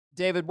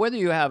David, whether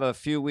you have a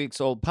few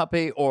weeks old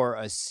puppy or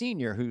a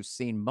senior who's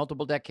seen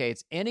multiple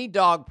decades, any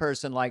dog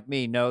person like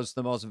me knows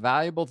the most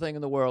valuable thing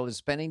in the world is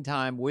spending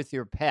time with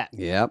your pet.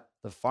 Yep.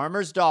 The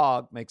farmer's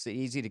dog makes it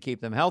easy to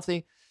keep them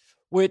healthy,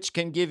 which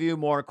can give you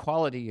more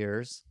quality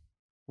years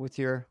with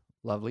your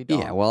lovely dog.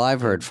 Yeah, well,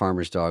 I've heard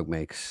farmer's dog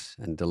makes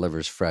and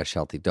delivers fresh,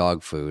 healthy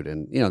dog food.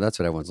 And, that's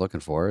what everyone's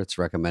looking for. It's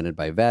recommended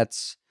by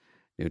vets,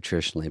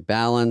 nutritionally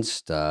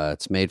balanced.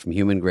 It's made from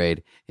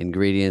human-grade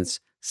ingredients,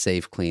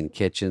 safe, clean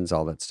kitchens.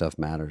 All that stuff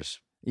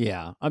matters.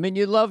 Yeah. I mean,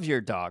 you love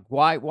your dog.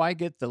 Why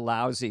get the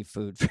lousy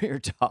food for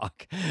your dog?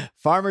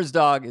 Farmer's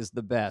Dog is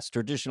the best.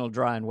 Traditional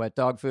dry and wet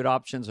dog food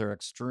options are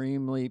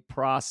extremely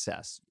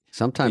processed.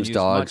 Sometimes They use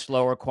dogs... much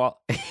lower quality.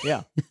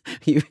 Yeah.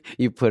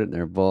 you put it in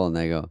their bowl and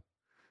they go,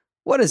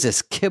 what is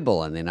this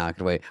kibble? And they knock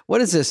it away.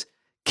 What is this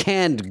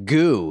canned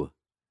goo?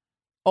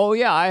 Oh,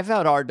 yeah. I've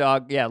had our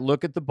dog,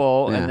 look at the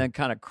bowl and then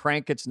kind of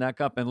crank its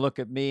neck up and look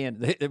at me.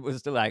 And it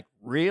was like,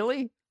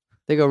 really?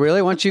 They go,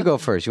 really? Why don't you go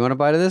first? You want a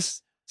bite of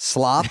this?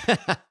 Slop?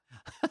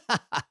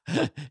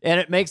 And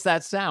it makes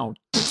that sound.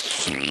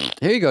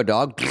 Here you go,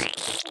 dog.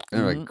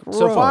 Like,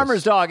 so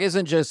Farmer's Dog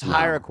isn't just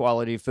higher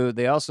quality food.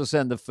 They also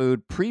send the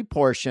food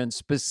pre-portioned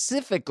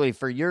specifically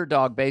for your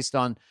dog based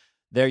on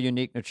their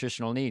unique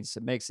nutritional needs.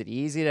 It makes it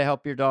easy to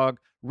help your dog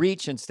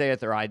reach and stay at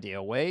their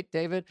ideal weight,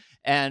 David,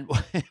 and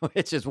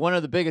which is one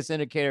of the biggest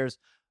indicators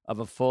of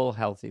a full,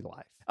 healthy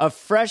life. A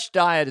fresh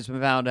diet has been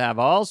found to have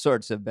all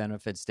sorts of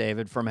benefits,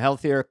 David, from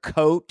healthier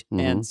coat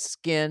and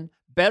skin,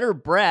 better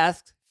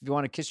breath, if you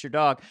want to kiss your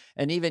dog,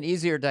 and even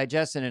easier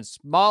digestion and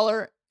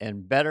smaller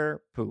and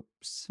better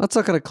poops. Let's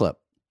look at a clip.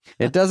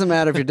 It doesn't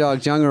matter if your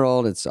dog's young or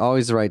old. It's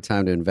always the right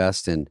time to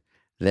invest in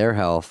their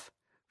health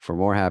for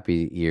more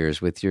happy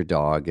years with your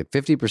dog. Get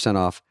 50%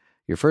 off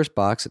your first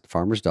box at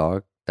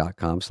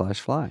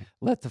farmersdog.com/fly.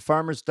 Let the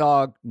farmer's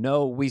dog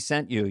know we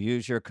sent you.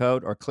 Use your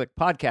code or click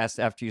podcast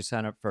after you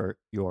sign up for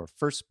your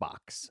first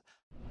box.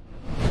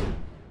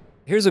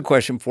 Here's a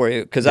question for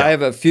you, because I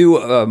have a few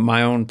of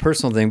my own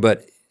personal thing,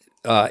 but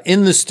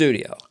in the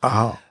studio,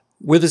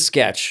 with a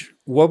sketch,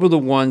 what were the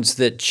ones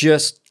that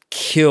just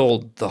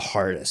killed the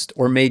hardest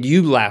or made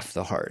you laugh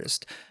the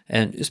hardest?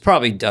 And it's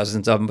probably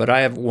dozens of them, but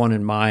I have one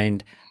in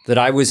mind that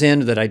I was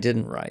in that I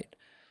didn't write,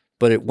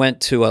 but it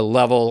went to a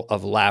level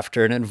of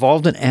laughter and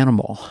involved an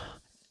animal.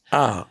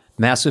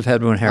 Massive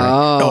Head Wound Harry.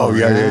 Oh,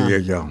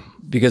 yeah.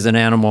 Because an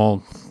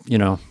animal,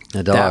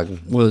 a dog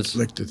was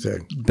Licked the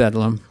thing.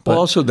 bedlam. But Well,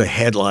 also the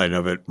headline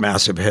of it,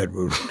 Massive Head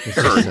Wound.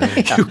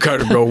 You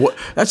kind of go, what?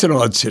 That's an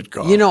odd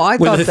sitcom. I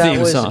With thought the that theme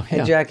was song,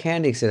 yeah. Jack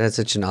Handy said it had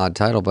such an odd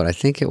title, but I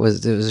think it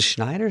was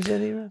Schneider's that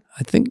he wrote?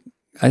 I think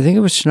it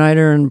was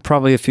Schneider and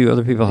probably a few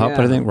other people helped,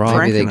 but I think Rob.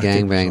 Maybe they Franken, I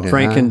think, gangbanged it.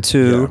 Franken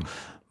too. Yeah.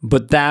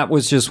 But that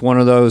was just one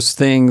of those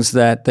things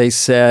that they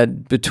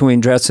said between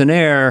Dress and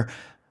Air,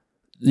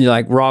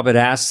 like Rob had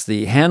asked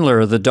the handler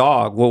of the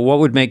dog, well, what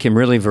would make him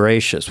really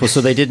voracious? Well, so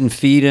they didn't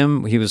feed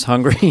him. He was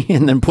hungry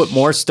and then put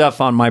more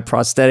stuff on my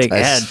prosthetic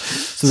head.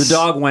 So the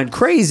dog went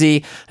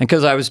crazy. And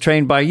because I was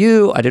trained by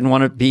you, I didn't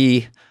want to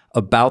be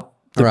about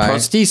the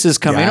prosthesis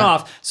coming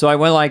off. So I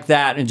went like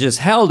that and just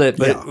held it.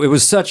 But it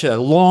was such a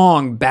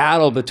long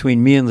battle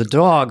between me and the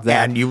dog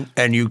that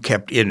And you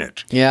kept in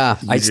it. Yeah.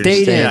 I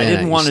stayed in. I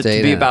didn't want it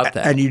to be about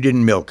that. And you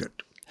didn't milk it.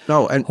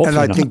 No, and Hopefully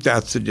I not. think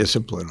that's the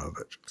discipline of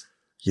it.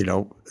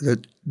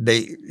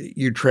 That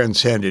you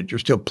transcend it. You're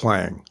still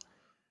playing.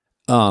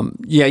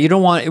 You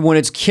don't want when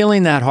it's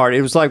killing that hard.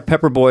 It was like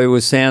Pepperboy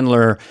with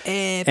Sandler,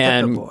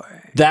 and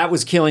that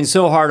was killing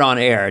so hard on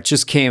air. It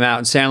just came out,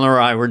 and Sandler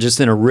and I were just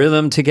in a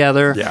rhythm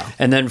together. Yeah.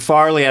 And then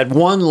Farley had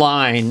one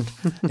line,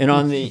 and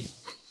on the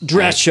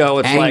dress show,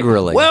 it's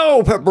Angrily. like,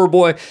 "Whoa,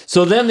 Pepperboy!"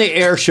 So then the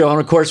air show, and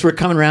of course we're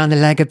coming around to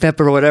like a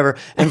pepper or whatever,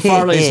 and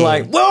Farley's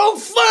like, "Well,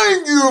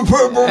 thank you,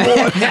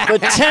 Pepperboy,"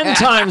 but 10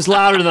 times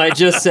louder than I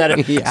just said it.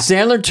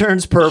 Sandler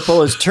turns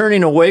purple, is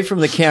turning away from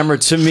the camera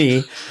to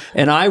me,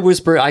 and I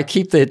whisper, I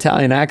keep the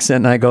Italian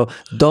accent, and I go,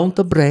 "Don't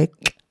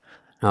break."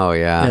 Oh,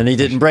 yeah. And he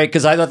didn't break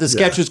because I thought the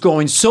sketch was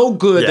going so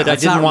good that I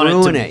Let's didn't not want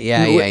ruin it to it.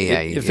 Yeah.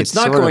 If it's It's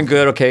not sort going of-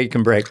 good, okay, you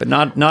can break, but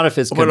not if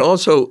it's But good.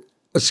 also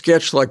a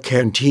sketch like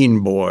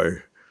Canteen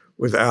Boy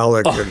with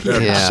Alec and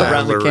Sandler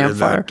Around the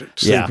campfire. in that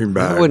sleeping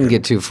bag. I wouldn't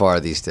get too far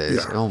these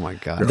days. Yeah. Oh, my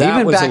God. That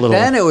Even was a back little-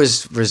 then, it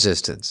was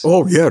resistance.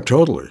 Oh, yeah,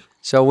 totally.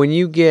 So when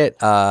you get,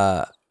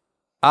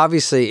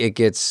 obviously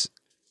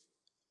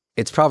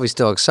it's probably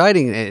still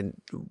exciting. And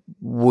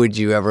would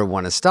you ever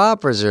want to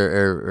stop, or is there,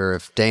 or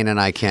if Dana and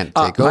I can't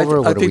take over, I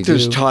what do we think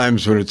there's do?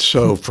 times when it's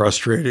so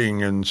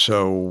frustrating and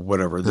so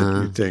whatever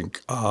that you think.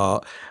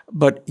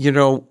 But,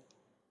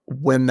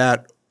 when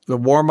the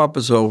warm up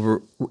is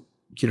over,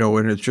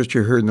 and it's just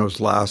you're hearing those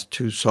last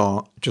two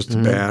songs, just the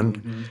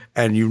band,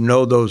 and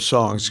those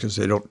songs because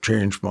they don't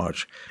change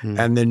much.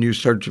 And then you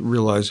start to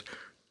realize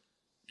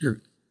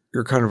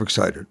you're kind of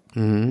excited.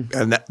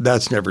 And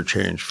that's never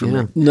changed for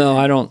me. No,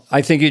 I don't.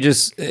 I think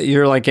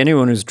you're like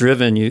anyone who's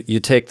driven, you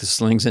take the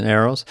slings and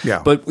arrows.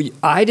 Yeah. But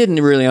I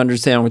didn't really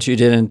understand what you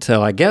did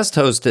until I guest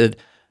hosted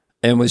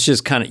and was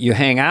just kind of, you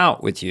hang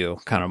out with you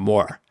kind of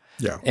more.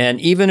 Yeah. And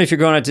even if you're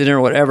going out to dinner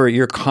or whatever,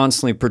 you're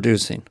constantly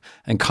producing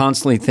and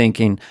constantly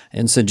thinking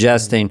and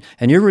suggesting,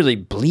 and you're really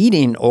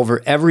bleeding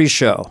over every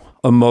show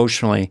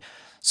emotionally.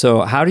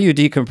 So how do you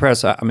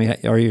decompress? I mean,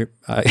 are you,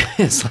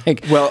 it's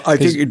like... Well, I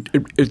think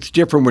it's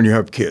different when you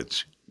have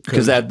kids.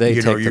 Because that they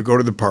you go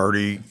to the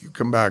party, you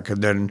come back,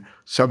 and then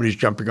somebody's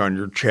jumping on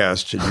your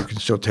chest, and you can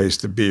still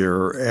taste the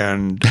beer,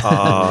 and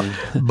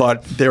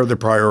but they're the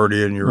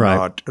priority, and you're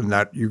not, and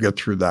that you get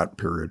through that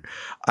period.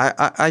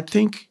 I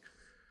think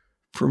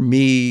for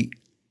me,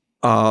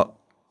 and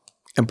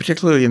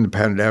particularly in the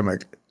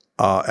pandemic,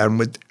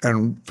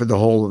 and for the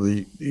whole of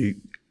the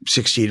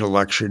 2016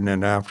 election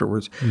and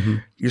afterwards,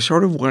 you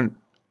sort of went,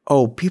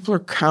 oh, people are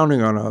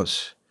counting on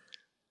us.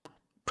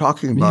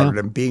 Talking about it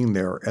and being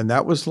there. And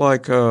that was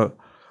like a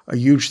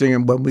huge thing.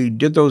 And when we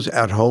did those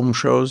at-home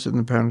shows in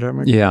the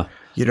pandemic, the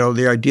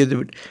idea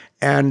that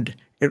and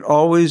it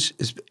always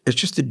is, it's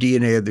just the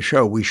DNA of the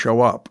show. We show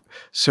up.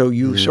 So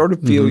you sort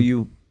of feel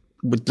you,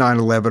 with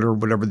 9/11 or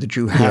whatever, that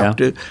you have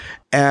to.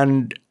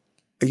 And,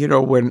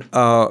 when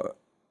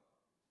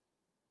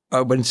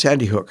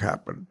Sandy Hook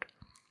happened,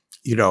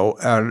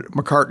 and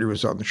McCartney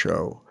was on the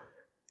show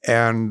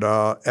and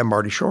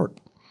Marty Short.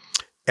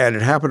 And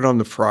it happened on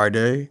the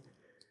Friday.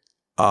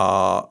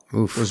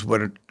 Was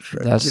when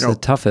that's the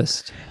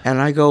toughest. And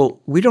I go,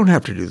 we don't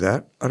have to do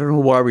that. I don't know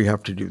why we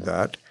have to do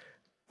that.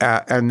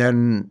 And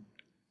then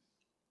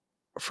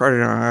Friday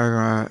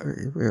night,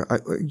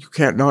 you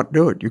can't not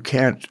do it. You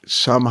can't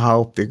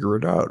somehow figure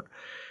it out.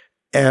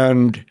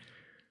 And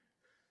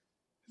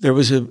there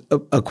was a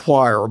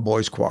choir, a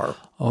boys' choir.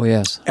 Oh,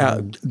 yes.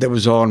 That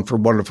was on for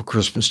Wonderful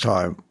Christmas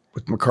Time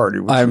with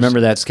McCartney. I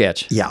remember that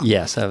sketch. Yeah.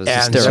 Yes, that was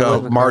and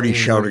hysterical. So Marty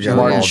shouting at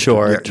Martin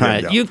Short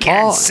trying, you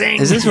can't sing.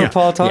 Is this where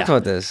Paul talked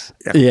about this?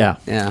 Yeah.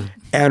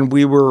 And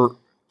we were,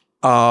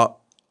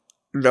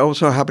 it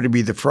also happened to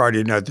be the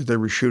Friday night that they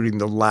were shooting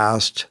the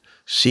last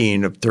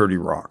scene of 30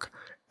 Rock.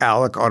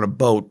 Alec on a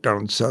boat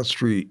down South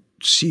Street,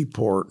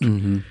 Seaport.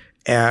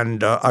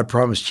 And I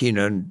promised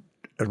Tina and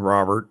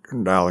Robert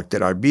and Alec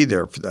that I'd be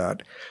there for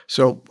that.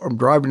 So I'm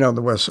driving down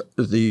the West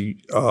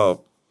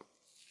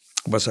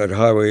Side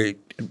Highway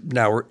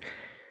now,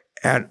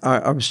 and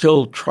I'm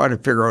still trying to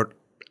figure out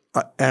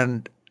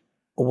and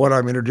what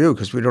I'm going to do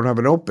because we don't have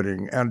an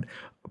opening. And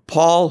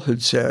Paul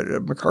had said,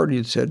 McCartney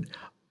had said,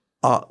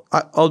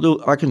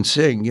 I can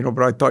sing,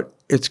 but I thought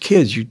it's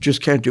kids. You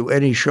just can't do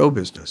any show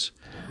business.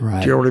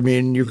 Right. Do you know what I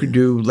mean? You could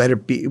do Let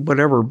It Be,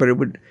 whatever, but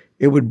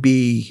it would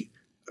be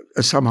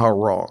somehow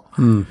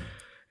wrong.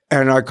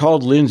 And I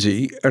called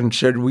Lindsay and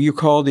said, will you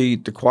call the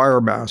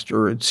choir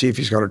master and see if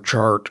he's got a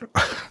chart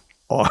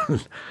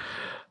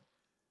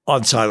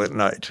on Silent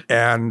Night?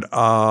 And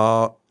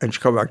she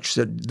came back. She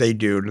said they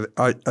do,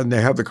 and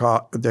they have the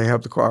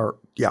choir.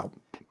 Yeah.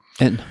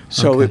 And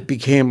so it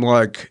became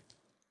like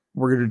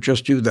we're going to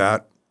just do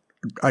that.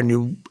 I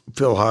knew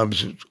Phil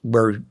Himes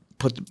where he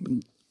put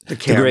the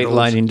candles. The great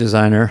lighting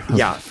designer.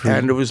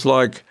 And it was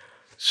like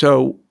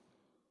so.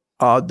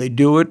 They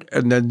do it,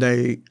 and then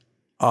they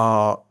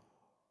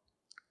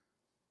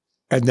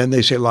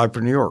say live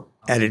from New York,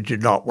 and it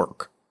did not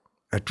work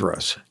at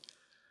Dress.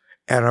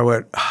 And I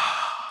went,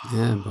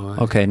 yeah, boy.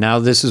 Okay, now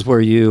this is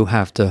where you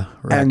have to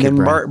rack and your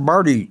then brain.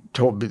 Marty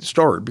told me the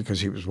story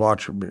because he was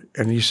watching me,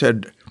 and he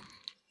said,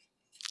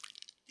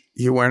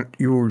 you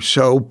were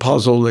so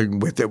puzzling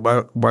with it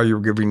while you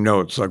were giving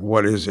notes, like,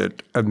 what is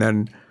it? And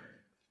then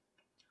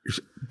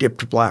dip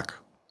to black.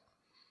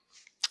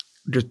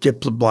 Just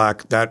dip to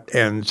black, that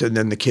ends, and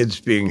then the kids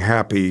being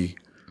happy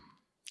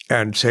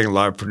and saying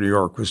live from New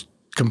York was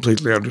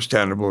completely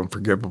understandable and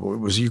forgivable. It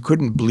was, you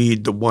couldn't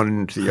bleed the one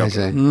into the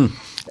other.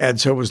 And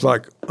so it was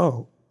like,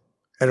 oh,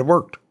 and it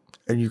worked.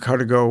 And you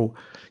kind of go,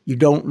 you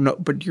don't know,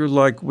 but you're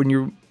like, when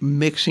you're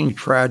mixing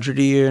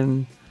tragedy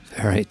in,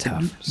 very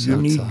tough.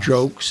 You need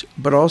jokes,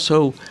 but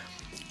also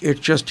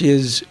it just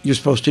is, you're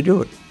supposed to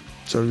do it.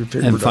 So you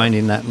figure it out. And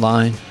finding that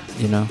line,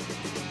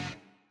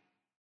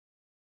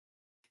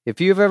 If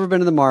you've ever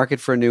been in the market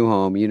for a new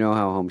home, you know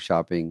how home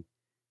shopping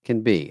can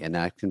be, and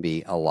that can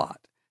be a lot.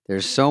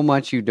 There's so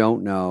much you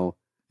don't know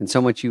and so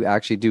much you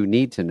actually do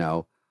need to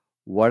know.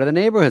 What are the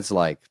neighborhoods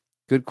like?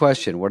 Good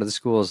question. What are the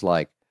schools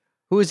like?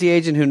 Who is the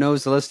agent who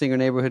knows the listing or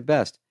neighborhood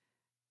best?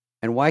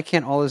 And why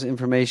can't all this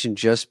information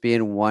just be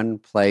in one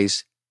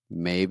place?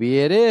 Maybe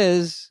it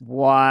is.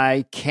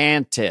 Why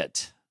can't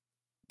it?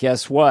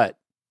 Guess what?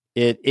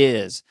 It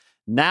is.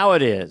 Now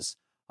it is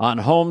on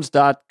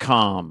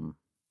homes.com.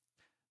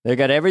 They've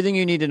got everything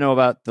you need to know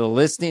about the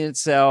listing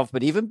itself,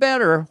 but even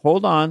better,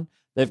 hold on,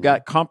 they've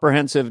got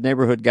comprehensive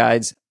neighborhood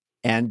guides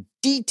and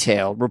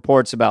detailed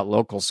reports about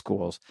local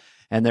schools.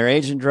 And their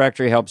agent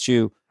directory helps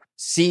you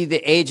see the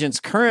agent's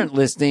current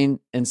listing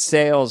and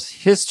sales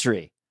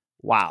history.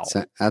 Wow.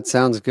 That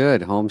sounds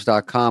good.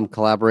 Homes.com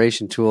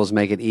collaboration tools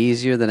make it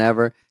easier than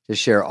ever to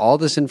share all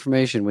this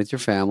information with your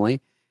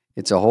family.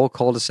 It's a whole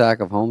cul-de-sac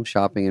of home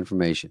shopping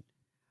information,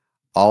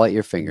 all at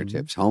your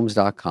fingertips.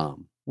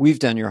 Homes.com. We've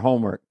done your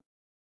homework.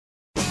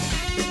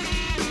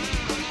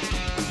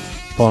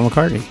 Paul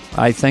McCartney,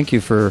 I thank you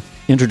for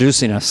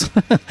introducing us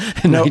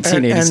in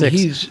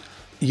 1986. And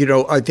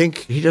I think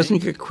he doesn't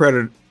get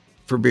credit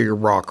for being a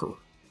rocker.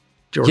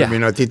 Do you know what I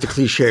mean? I think the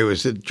cliche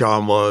was that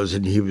John was,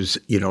 and he was,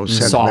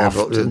 sentimental.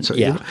 Soft, and so,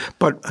 yeah.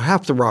 But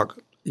half the rock,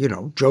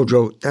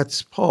 JoJo,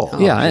 that's Paul.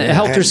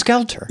 Helter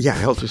Skelter. Yeah,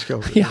 Helter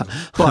Skelter. Yeah.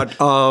 But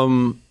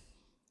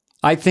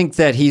I think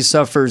that he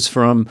suffers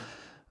from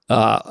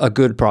a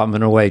good problem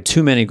in a way.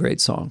 Too many great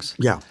songs.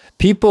 Yeah.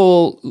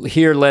 People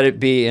hear "Let It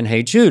Be" and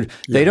 "Hey Jude."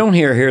 They don't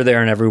hear "Here,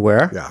 There, and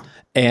Everywhere." Yeah.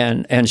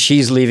 And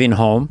 "She's Leaving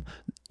Home."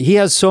 He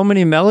has so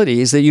many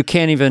melodies that you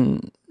can't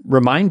even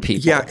remind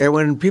people. Yeah, and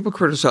when people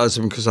criticize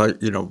him because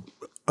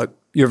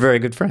You're very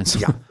good friends.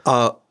 yeah,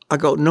 I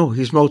go, no,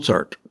 he's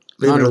Mozart.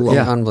 Leave it alone.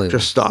 Unbelievable.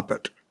 Just stop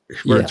it.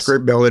 He writes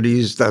great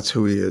melodies. That's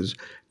who he is.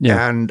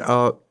 Yeah.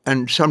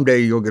 And someday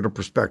you'll get a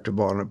perspective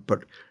on it.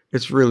 But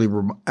it's really,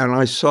 and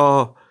I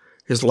saw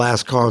his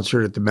last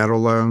concert at the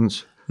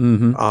Meadowlands.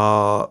 Mm-hmm.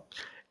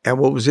 And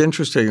what was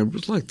interesting, it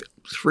was like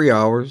 3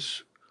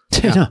 hours.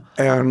 Yeah.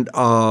 And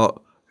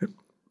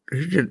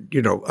he did,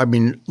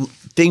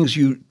 things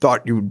you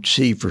thought you would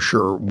see for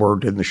sure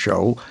weren't in the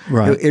show.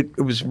 Right.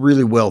 It was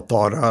really well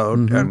thought out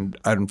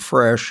and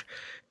fresh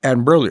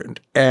and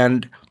brilliant.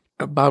 And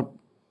about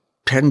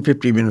 10,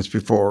 15 minutes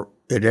before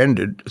it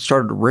ended, it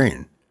started to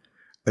rain.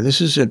 And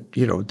this is at,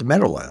 the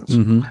Meadowlands.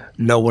 Mm-hmm.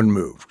 No one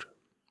moved.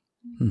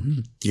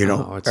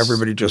 Mm-hmm.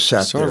 Everybody just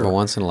sat sort there. Sort of a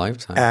once in a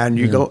lifetime. And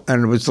you go,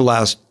 and it was the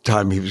last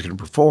time he was going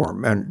to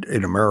perform, and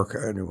in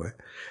America anyway.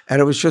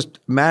 And it was just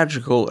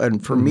magical.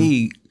 And for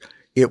me,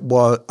 it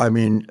was,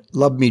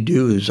 Love Me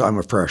Do is I'm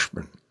a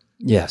freshman.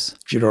 Yes.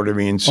 Do you know what I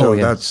mean? So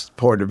that's the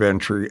point of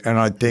entry. And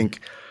I think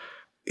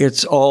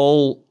it's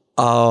all,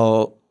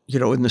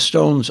 in the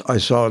Stones I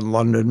saw in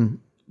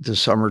London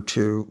this summer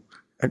too,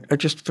 are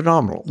just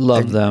phenomenal.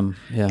 Love them.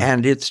 Yeah.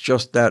 And it's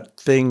just that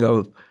thing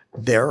of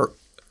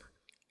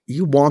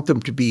you want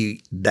them to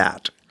be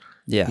that.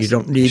 Yes. You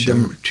don't need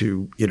them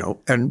to,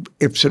 and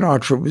if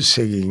Sinatra was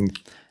singing.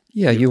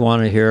 Yeah, you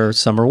want to hear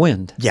Summer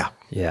Wind. Yeah.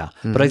 Yeah.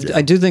 But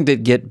I do think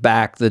that Get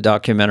Back, the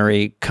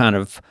documentary, kind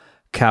of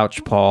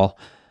couch Paul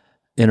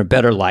in a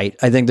better light.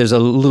 I think there's a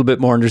little bit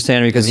more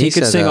understanding because he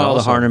could sing all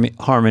the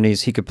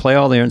harmonies, he could play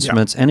all the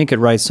instruments, and he could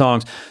write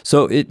songs.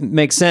 So it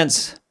makes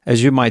sense,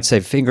 as you might say,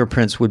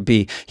 fingerprints would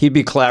be, he'd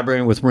be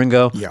collaborating with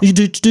Ringo. Yeah.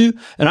 Do.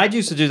 And I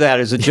used to do that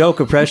as a joke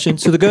impression.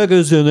 So the guy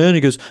goes in there and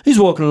he goes, he's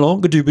walking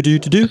along, do.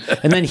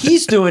 And then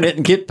he's doing it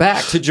and Get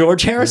Back to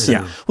George Harrison.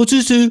 Yeah. Well,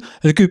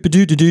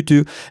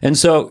 do. And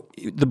so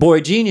the boy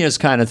genius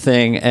kind of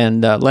thing.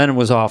 And Lennon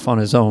was off on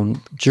his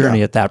own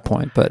journey at that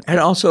point. And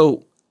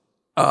also,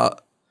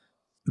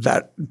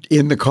 that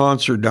in the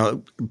concert,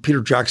 now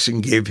Peter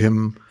Jackson gave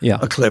him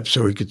a clip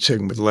so he could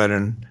sing with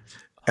Lennon.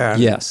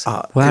 And, yes.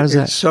 Well, how does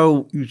that?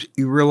 So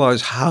you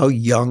realize how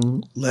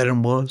young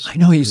Lennon was. I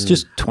know, he's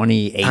just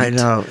 28. I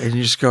know. And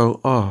you just go,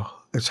 oh,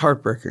 it's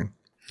heartbreaking.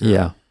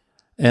 Yeah.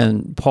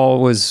 And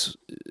Paul was,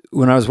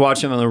 when I was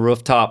watching him on the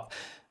rooftop,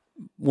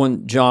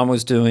 when John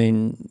was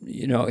doing,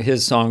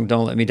 his song,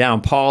 Don't Let Me Down,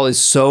 Paul is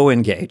so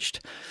engaged.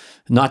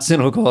 Not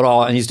cynical at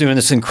all. And he's doing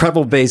this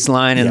incredible bass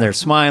line and they're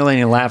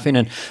smiling and laughing.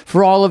 And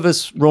for all of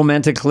us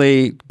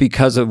romantically,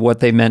 because of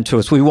what they meant to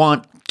us, we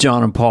want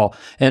John and Paul.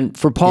 And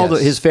for Paul,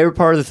 his favorite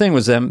part of the thing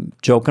was them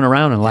joking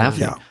around and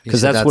laughing.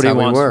 Because that's what he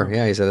wants.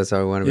 Yeah, he said that's how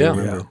we want to be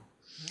remembered.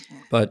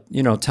 But,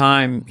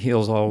 time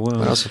heals all wounds.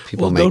 But also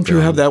people don't you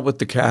have that with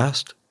the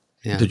cast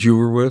that you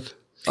were with?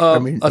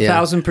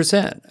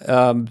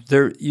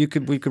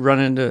 1,000%. We could run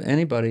into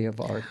anybody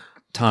of our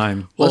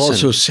time. Well,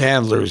 also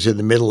Sandler's in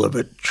the middle of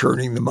it,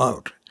 churning them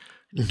out.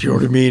 Do you know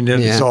what I mean?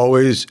 And it's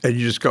always, and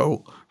you just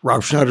go,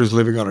 Rob Schneider's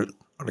living on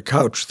a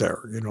couch there,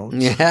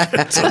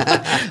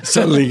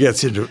 Suddenly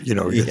gets into,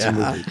 gets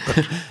into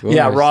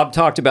it. Rob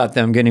talked about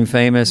them getting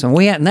famous, and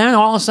then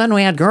all of a sudden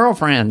we had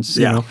girlfriends,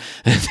 you know.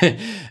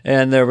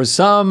 And there was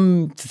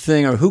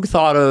something, or who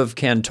thought of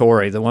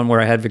Cantori, the one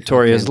where I had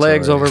Victoria's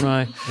legs over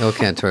my...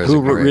 Cantori.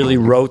 Who really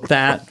wrote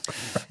that.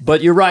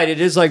 But you're right, it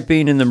is like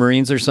being in the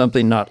Marines or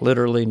something, not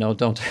literally. No,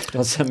 don't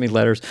send me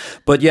letters.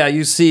 But yeah,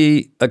 you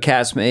see a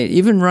castmate,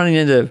 even running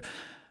into...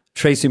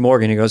 Tracy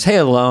Morgan, he goes, hey,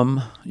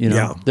 alum,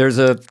 there's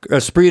a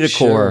esprit de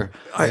corps.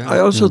 I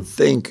also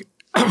think,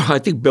 I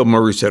think Bill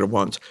Murray said it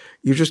once,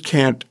 you just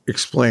can't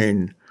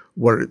explain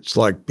what it's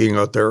like being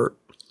out there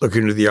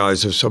looking into the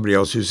eyes of somebody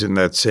else who's in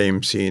that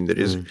same scene that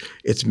is,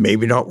 it's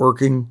maybe not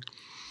working,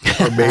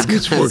 or maybe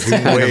it's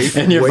working way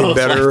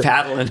better. Like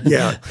paddling.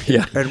 Yeah.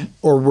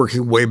 Or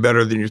working way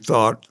better than you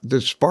thought. The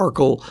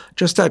sparkle,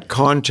 just that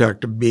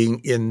contact of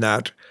being in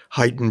that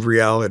heightened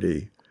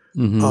reality,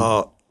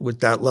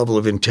 with that level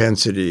of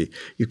intensity,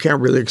 you can't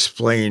really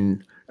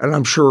explain. And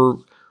I'm sure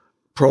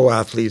pro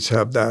athletes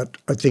have that.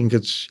 I think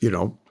it's,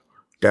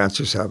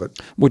 dancers have it.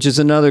 Which is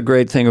another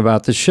great thing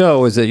about the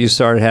show is that you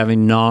started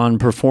having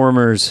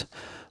non-performers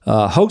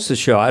host a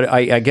show.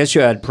 I guess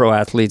you had pro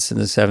athletes in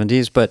the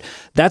 70s, but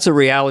that's a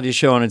reality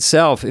show in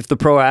itself. If the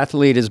pro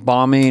athlete is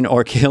bombing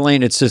or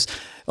killing, it's just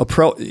a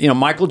pro.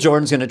 Michael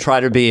Jordan's going to try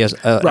to be a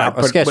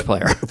sketch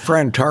player.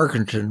 Fran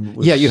Tarkenton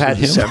was you had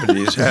in the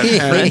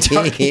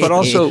 70s. But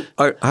also,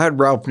 I had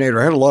Ralph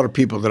Nader. I had a lot of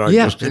people that I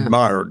just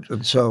admired.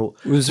 And so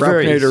it was Ralph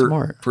very Nader,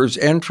 smart. for his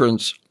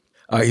entrance,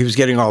 he was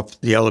getting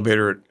off the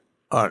elevator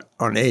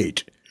on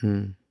 8.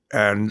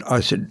 And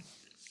I said,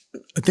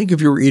 I think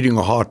if you were eating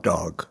a hot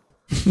dog,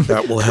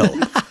 that will help.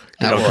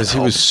 Because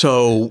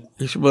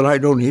he said, well, I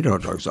don't eat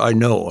hot dogs. I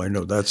know.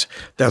 That's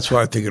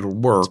why I think it'll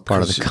work. It's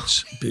part of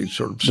it's being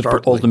sort of The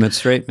startling. ultimate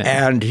straight man.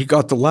 And he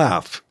got the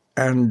laugh.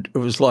 And it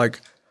was like,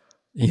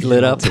 he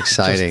lit up. It's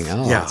exciting.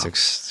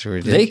 It's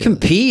ridiculous. They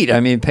compete. I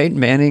mean, Peyton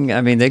Manning,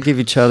 they give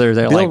each other,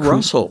 they're Bill like.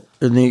 Russell.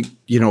 And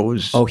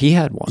was. Oh, he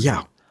had one.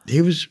 Yeah.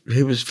 He was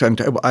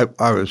fantastic.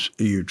 I was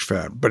a huge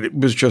fan. But it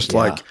was just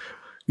like,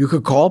 you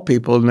could call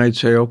people and they'd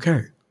say,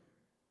 okay.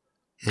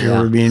 You know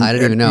what I mean? I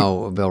didn't even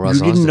know Bill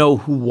Russell. You didn't know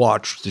who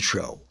watched the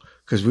show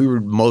because we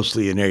were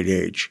mostly in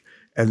 8H.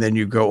 And then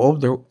you go,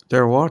 oh,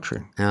 they're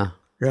watching. Yeah.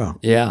 Yeah.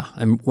 Yeah.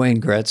 And Wayne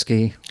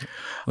Gretzky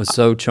was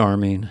so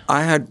charming.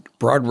 I had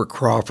Broderick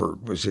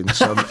Crawford was in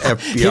some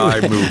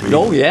FBI movie.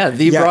 Oh, yeah.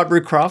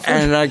 Broderick Crawford.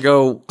 And I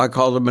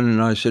called him in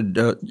and I said,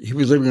 he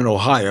was living in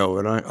Ohio.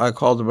 And I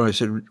called him and I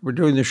said, we're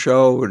doing the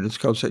show. And it's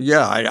called, said,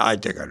 yeah, I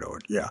think I know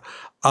it. Yeah.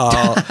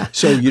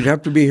 So you'd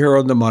have to be here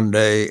on the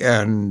Monday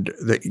and,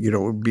 it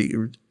would be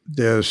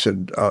this.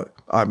 And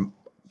I'm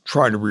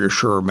trying to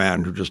reassure a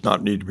man who does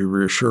not need to be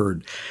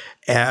reassured.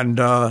 And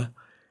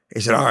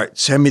he said, all right,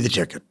 send me the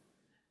ticket.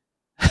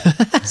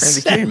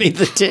 Send me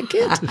the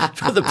ticket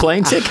for the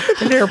plane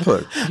ticket? An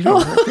airplane. An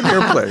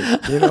airplane,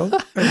 And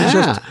it's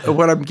just,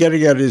 what I'm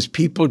getting at is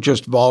people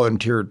just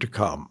volunteered to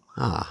come,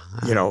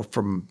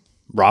 from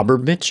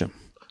Robert Mitchum.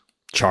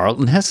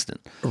 Charlton Heston.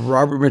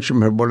 Robert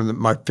Mitchum had one of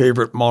my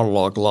favorite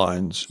monologue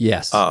lines.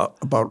 Yes.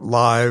 About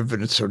live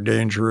and it's so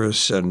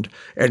dangerous and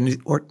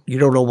you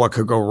don't know what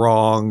could go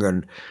wrong.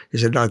 And he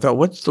said, I thought,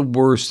 what's the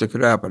worst that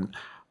could happen?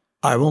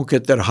 I won't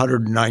get that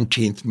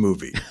 119th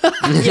movie.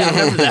 Yeah, I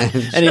remember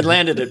that. And he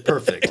landed it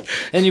perfect.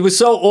 And he was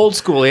so old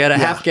school. He had a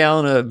half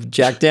gallon of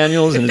Jack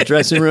Daniels in his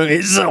dressing room.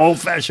 He's an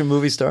old-fashioned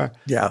movie star.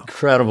 Yeah.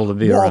 Incredible to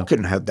be around.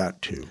 Walken had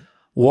that too.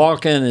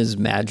 Walken is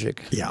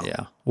magic. Yeah.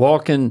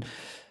 Walken,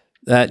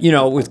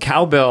 with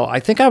Cowbell, I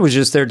think I was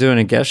just there doing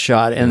a guest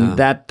shot, and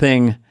that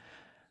thing,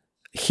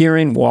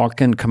 hearing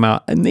Walken come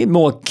out, and need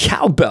more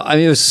Cowbell.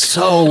 It was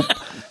so...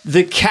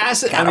 The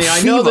cast,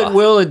 I know that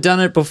Will had done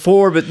it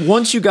before, but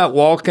once you got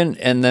Walken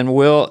and then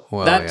Will,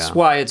 that's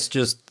why it's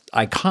just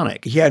iconic.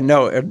 Yeah,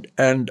 no,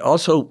 and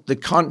also the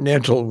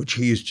Continental, which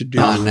he used to do.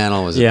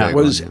 Continental was a big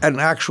was one, an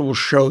actual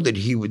show that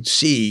he would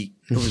see.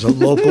 It was a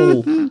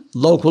local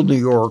New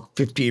York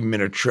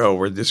 15-minute show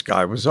where this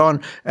guy was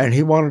on, and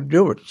he wanted to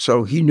do it.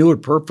 So he knew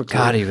it perfectly.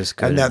 God, he was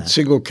good. And that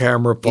single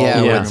camera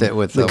following. Yeah,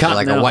 with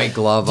like a white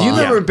glove on. Do you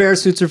remember Bear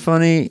Suits Are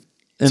Funny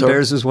and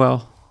Bears as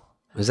well?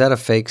 Was that a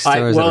fake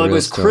story? Well, it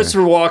was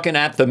Christopher Walken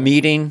at the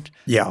meeting.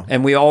 Yeah.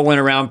 And we all went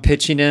around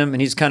pitching him, and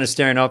he's kind of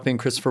staring up in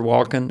Christopher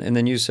Walken. And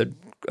then you said,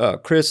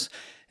 Chris,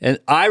 and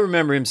I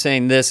remember him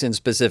saying this in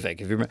specific.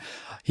 If you remember,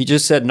 he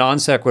just said non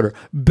sequitur,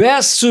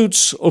 Bear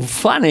Suits Are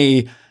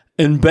Funny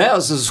and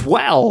Bears as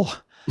well.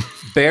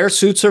 Bear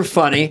suits are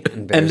funny.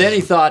 and then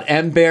he thought,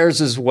 and bears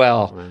as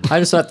well. I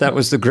just thought that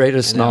was the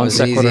greatest non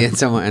sequitur.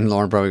 And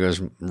Lauren probably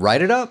goes,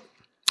 write it up.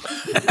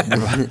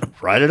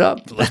 Write it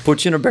up. Let's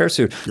put you in a bear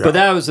suit. Yeah. But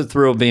that was the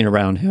thrill being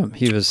around him.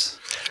 He was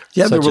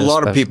there were a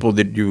lot of people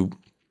that you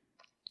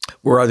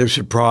were either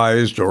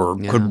surprised or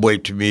couldn't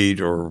wait to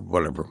meet or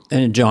whatever.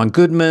 And John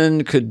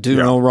Goodman could do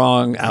no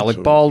wrong.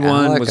 Alec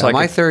Baldwin was like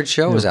my third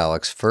show was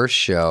Alec's first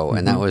show,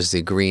 and that was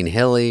the Green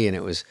Hilly, and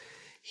it was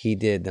he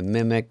did the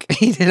Mimic.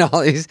 He did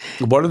all these.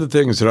 One of the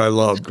things that I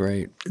loved,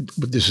 great,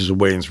 but this is a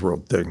Wayne's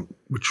World thing,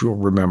 which you'll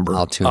remember.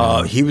 I'll tune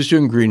in. He was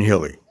doing Green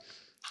Hilly.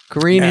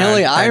 Green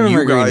Hilly, I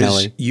remember Green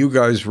Hilly. You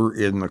guys were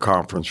in the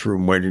conference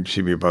room waiting to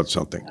see me about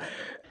something,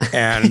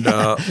 and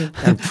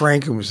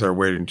Franken was there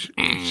waiting to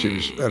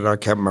see. And I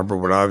can't remember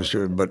what I was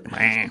doing, but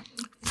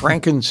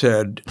Franken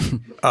said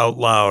out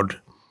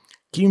loud,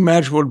 "Can you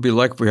imagine what it'd be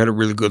like if we had a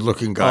really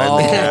good-looking guy?" Oh,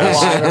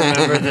 I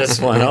remember this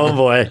one. Oh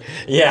boy,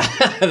 yeah,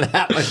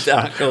 that would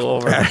not go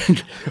over.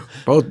 And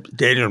both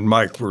Dana and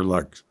Mike were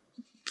like.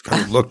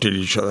 Kind of looked at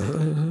each other.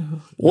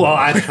 Well,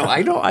 I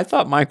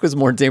thought Mike was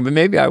more tame, but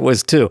maybe I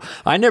was too.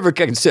 I never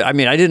considered. I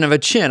didn't have a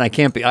chin. I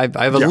can't be. I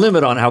have a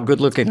limit on how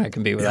good looking I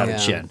can be without a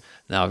chin.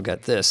 Now I've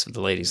got this.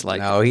 The ladies like.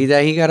 No, he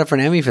got up for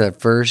an Emmy for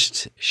that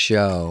first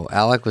show.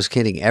 Alec was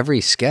kidding every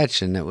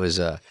sketch, and it was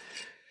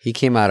he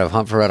came out of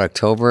Hunt for Red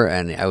October,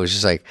 and I was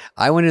just like,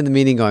 I went into the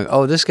meeting going,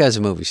 "Oh, this guy's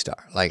a movie star."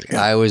 Like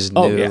I was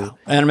new. Oh yeah,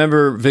 and I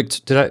remember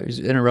did I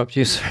interrupt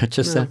you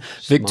just then?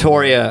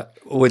 Victoria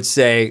would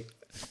say.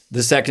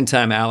 The second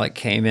time Alec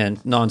came in,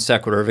 non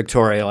sequitur,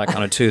 Victoria, like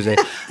on a Tuesday,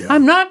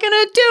 I'm not going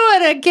to do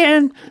it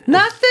again.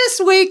 Not this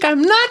week.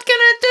 I'm not going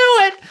to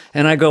do it.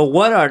 And I go,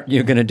 what are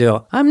you going to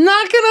do? I'm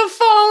not going to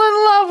fall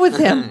in love with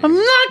him. I'm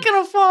not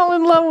going to fall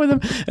in love with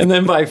him. And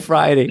then by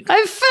Friday,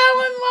 I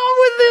fell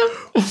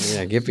in love with him.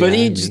 Yeah, get But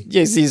he behind me. just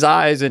gets these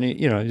eyes and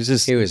he's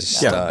just He was a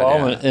stud,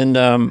 balling.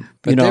 yeah. And,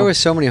 But there were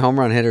so many home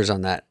run hitters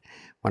on that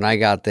when I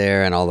got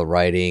there, and all the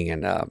writing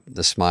and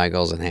the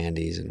Smigels and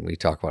Handies, and we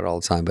talk about it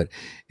all the time. But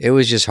it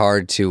was just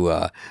hard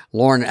to.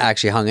 Lorne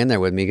actually hung in there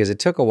with me because it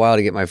took a while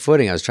to get my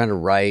footing. I was trying to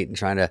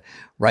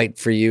write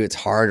for you. It's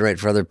hard to write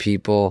for other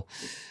people.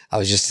 I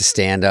was just a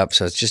stand up,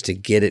 so it's just to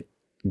get it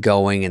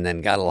going, and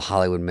then got a little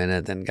Hollywood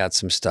Minute, then got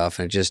some stuff,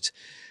 and it just.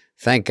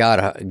 Thank God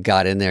I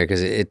got in there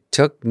because it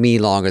took me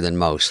longer than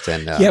most.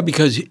 And yeah,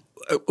 because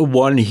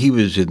one, he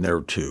was in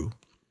there too.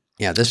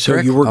 Yeah, this So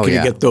trick? you weren't Oh, going to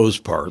yeah. get those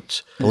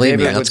parts. Believe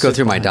me, David let's would go sit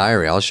through my behind-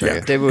 diary. I'll show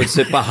you. David would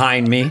sit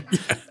behind me,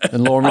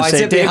 and Lauren would I'd say,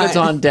 sit David's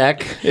behind- on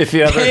deck. If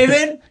you ever,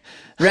 David,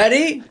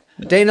 ready?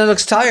 Dana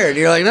looks tired.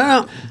 You're like,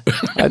 no.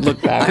 I'd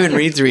look back. I've been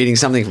reading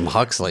something from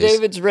Huxley's.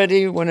 David's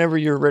ready whenever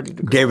you're ready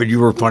to go. David, you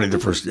were funny the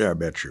first. Yeah, I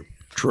bet you.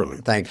 Truly.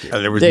 Thank you.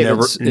 And there was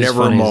David's as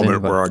never a funny as moment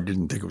anybody. where I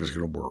didn't think it was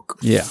going to work.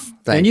 Yeah.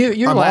 Thank and you.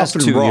 your I'm last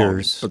often 2 wrong,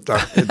 years. but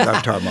at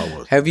that time I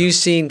was. Have you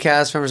seen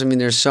cast members? I mean,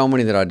 there's so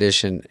many that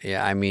audition.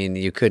 Yeah, I mean,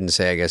 you couldn't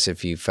say, I guess,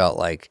 if you felt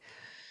like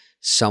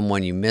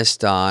someone you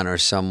missed on or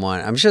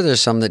someone. I'm sure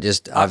there's some that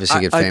just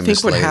obviously get I famous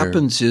think what later.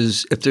 happens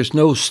is if there's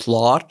no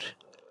slot,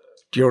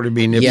 do you know what I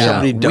mean? If Yeah,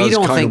 somebody we does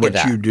don't kind think of of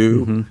what that. you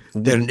do,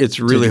 then it's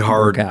really Didn't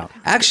hard. work out.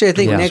 Actually, I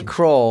think Yeah. Nick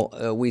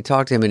Kroll, we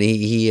talked to him and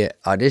he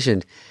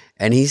auditioned,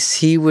 and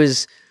he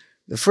was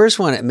the first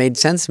one. It made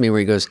sense to me where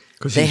he goes,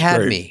 'Cause they he's had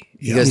great. me.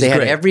 He Yeah. goes, He's they had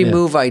great. every Yeah.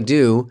 move I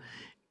do,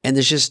 and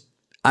there's just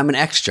I'm an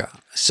extra.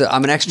 So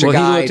I'm an extra Well,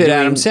 guy. he looked at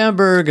Adam doing-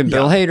 Sandberg and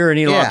Bill Hader, and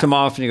he Yeah. locked him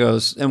off, and he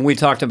goes, and we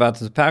talked about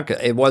this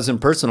podcast. It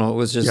wasn't personal. It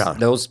was just Yeah.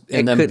 those.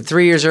 And then,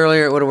 3 years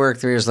earlier, it would have worked.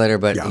 3 years later,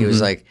 but he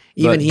was like,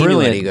 even but he knew it.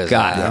 brilliant He goes,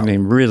 guy. "Ah." I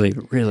mean, really,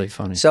 really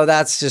funny. So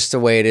that's just the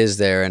way it is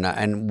there.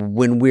 And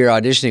when we're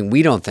auditioning,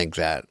 we don't think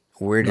that.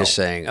 We're just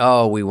saying,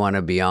 oh, we want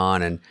to be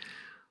on. And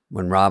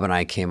when Rob and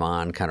I came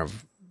on, kind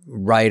of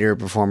writer,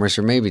 performers,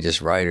 or maybe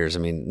just writers, I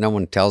mean, no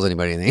one tells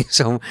anybody anything.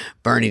 So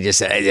Bernie just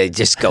said, hey,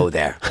 just go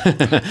there.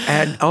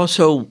 And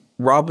also,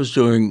 Rob was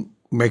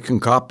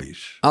making copies.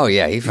 Oh,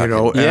 yeah. He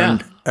fucking, Yeah.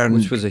 and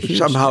Which was a huge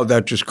somehow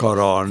that just caught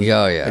on.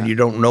 Oh, yeah. And you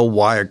don't know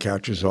why it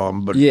catches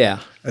on, but Yeah.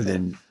 and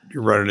then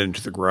you run it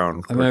into the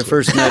ground. I mean, I quickly.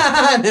 first met.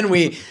 and then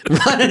we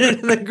run it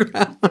into the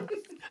ground.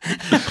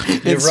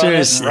 It's run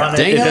it, serious. run it.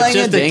 If it's Ding-a-ling-a,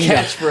 just a ding-a.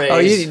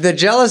 catchphrase. Oh, the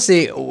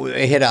jealousy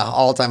hit an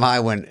all-time high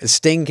when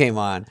Sting came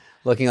on.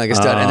 Looking like a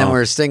stud, and then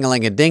we're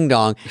stingling a ding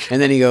dong,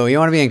 and then he go, "You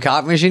want to be in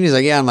Copy Machine?" He's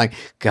like, "Yeah." I'm like,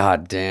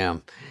 "God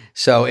damn!"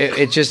 So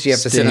it's just you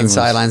have to sit on Sting the was-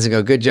 sidelines and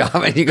go, "Good job,"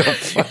 and you go,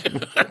 "Fuck,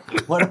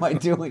 "What am I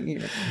doing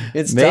here?"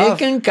 It's tough.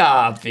 Making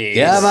copies.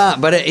 Yeah,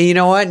 but you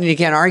know what? And you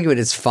can't argue it.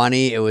 It's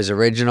funny. It was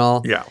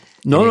original. Yeah.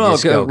 No, And you no,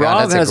 just go, Rob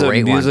 "God, that's has a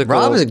great one." musical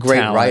Rob is a great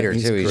talent. writer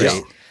He's too.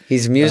 great.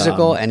 He's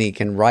musical and he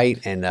can write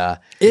and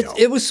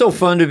It was so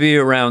fun to be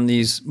around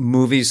these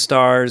movie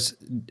stars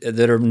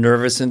that are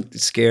nervous and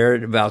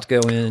scared about to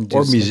go in and do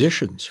Or stuff.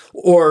 musicians.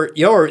 Or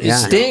Yeah.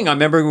 Sting. I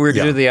remember we were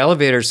Yeah. doing the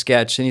elevator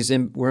sketch,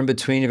 and we're in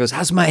between. He goes,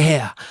 "How's my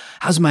hair?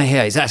 How's my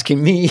hair?" He's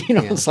asking me.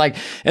 It's like,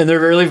 and they're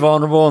really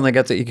vulnerable, and they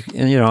got the.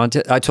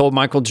 And, I told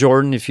Michael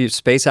Jordan, if you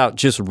space out,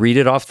 just read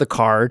it off the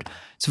card.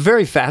 It's a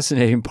very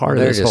fascinating part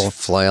they're of this just whole.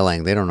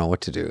 flailing. They don't know what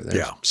to do.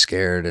 They're Yeah.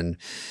 scared. And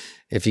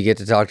if you get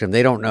to talk to them,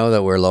 they don't know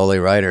that we're lowly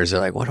writers. They're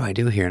like, what do I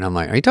do here? And I'm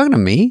like, are you talking to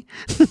me?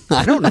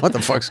 I don't know what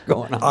the fuck's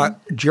going on.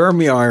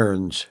 Jeremy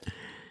Irons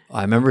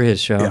I remember his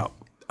show.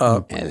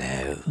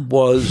 Hello.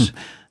 was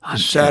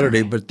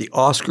Saturday, but the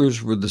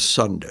Oscars were the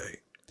Sunday.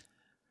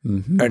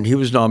 And he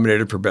was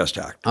nominated for Best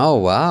Actor. Oh,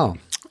 wow.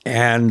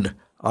 And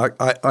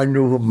I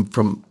knew him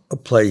from a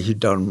play he'd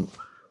done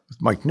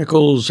with Mike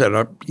Nichols,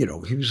 and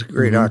he was a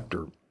great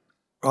actor,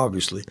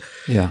 obviously.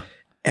 Yeah.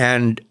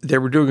 And they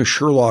were doing a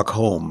Sherlock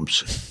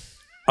Holmes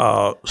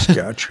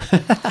sketch,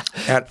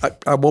 and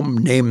I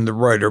won't name the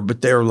writer,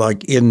 but they're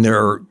like in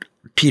there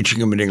teaching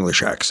him an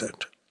English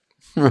accent.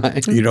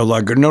 Right.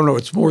 Like, no,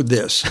 it's more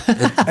this.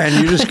 And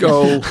you just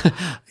go,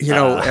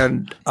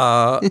 and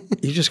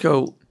you just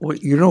go, well,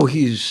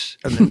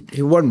 and then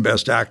he won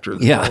Best Actor.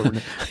 Yeah.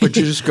 But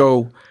you just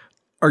go,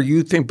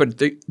 but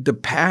the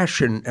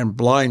passion and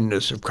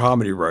blindness of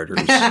comedy writers,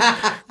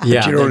 Yeah.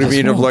 you know what I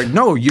mean? Of like,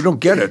 no, you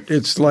don't get it.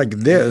 It's like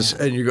this.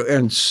 And you go,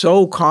 and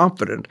so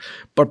confident.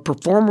 But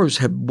performers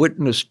have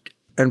witnessed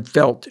and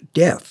felt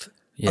death out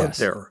Yes.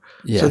 there.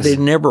 Yes. So they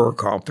never are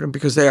confident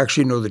because they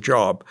actually know the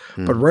job.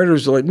 But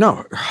writers are like,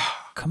 no,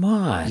 Come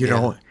on. you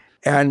know.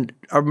 And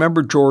I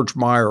remember George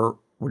Meyer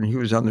when he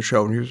was on the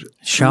show, and he was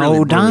Show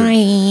really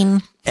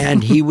brilliant. dime.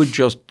 And he would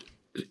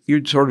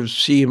you'd sort of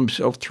see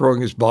himself throwing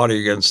his body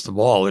against the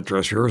wall at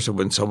dress rehearsal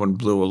when someone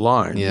blew a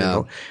line.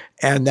 Yeah.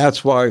 And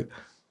that's why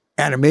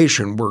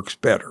animation works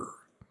better.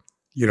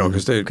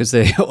 Because Because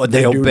they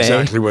they do obey.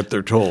 exactly what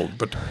they're told.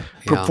 But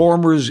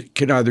performers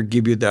can either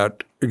give you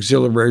that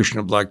exhilaration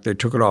of like they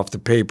took it off the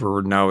paper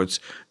and now it's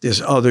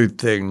this other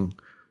thing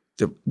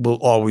that will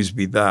always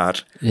be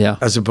that. Yeah.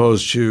 As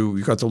opposed to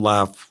you got the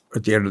laugh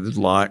at the end of the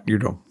line, you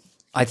know.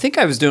 I think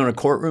I was doing a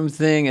courtroom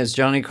thing as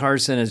Johnny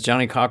Carson, as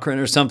Johnny Cochran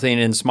or something,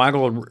 and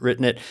Smigel had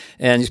written it,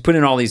 and he's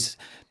putting all these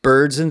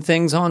birds and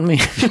things on me.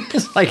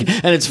 It's like,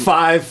 and it's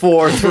 5,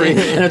 4, 3,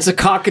 and it's a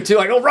cockatoo.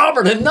 I go,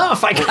 Robert,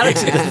 enough. I got to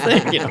see the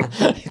thing. You know,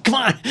 come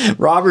on.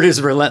 Robert is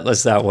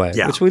relentless that way,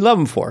 which we love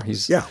him for.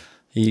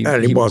 He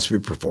wants to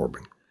be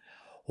performing.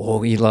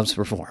 Oh, he loves to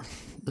perform.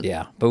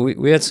 Yeah, but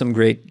we had some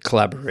great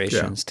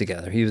collaborations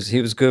together. He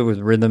was good with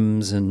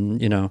rhythms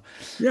and, you know.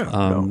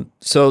 Yeah.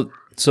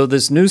 So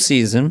this new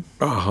season.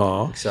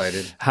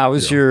 Excited. How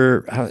is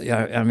your?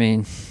 I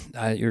mean,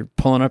 you're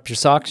pulling up your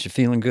socks. You're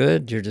feeling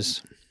good. You're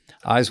just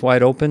eyes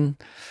wide open.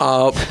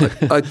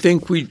 I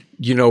think it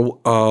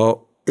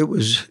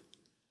was.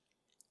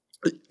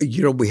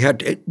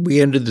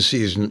 We ended the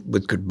season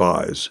with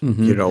goodbyes.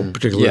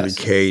 Particularly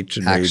Kate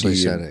and actually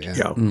Amy said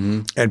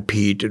it. And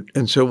Pete,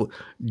 and so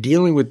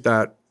dealing with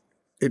that,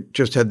 it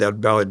just had that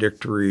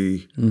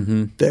valedictory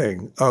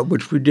thing,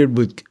 which we did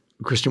with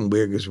Kristen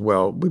Wiig as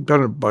well. We've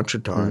done it a bunch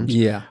of times.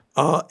 Yeah.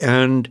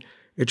 And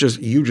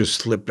you just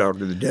slipped out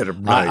in the dead of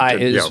night.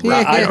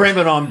 I blame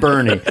it on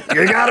Bernie.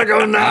 You gotta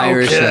go now,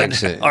 Irish kid,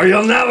 exit. or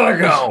you'll never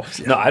go.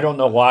 No, I don't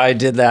know why I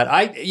did that.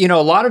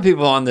 A lot of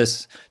people on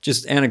this,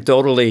 just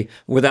anecdotally,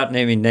 without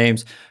naming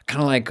names,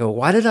 kind of like go,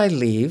 why did I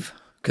leave?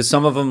 Because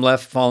some of them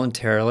left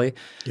voluntarily.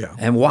 Yeah.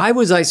 And why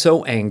was I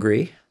so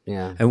angry?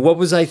 Yeah. And what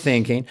was I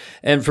thinking?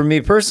 And for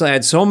me personally, I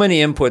had so many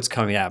inputs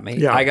coming at me.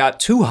 Yeah. I got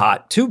too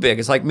hot, too big.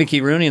 It's like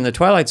Mickey Rooney in The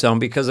Twilight Zone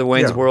because of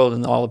Wayne's World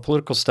and all the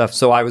political stuff.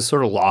 So I was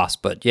sort of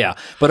lost. But yeah,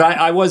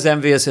 I was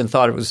envious and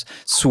thought it was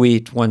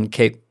sweet when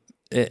Kate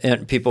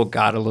and people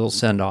got a little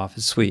send off.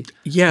 It's sweet.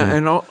 Yeah,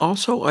 and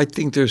also I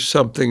think there's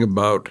something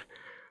about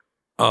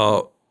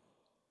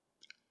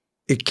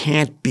it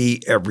can't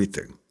be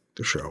everything,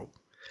 the show.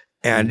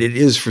 And it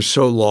is for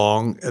so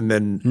long, and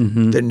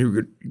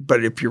then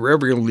but if you're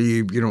ever going to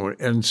leave,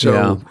 and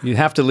so you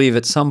have to leave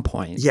at some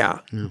point. Yeah,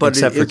 but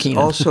Except for it's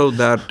Keenan. also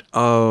that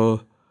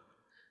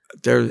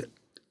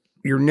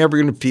you're never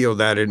going to feel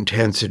that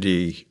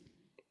intensity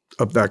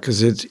of that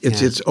because it's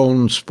its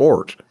own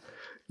sport.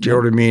 Do you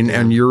know what I mean?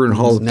 And you're in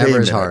Hall of Fame. Never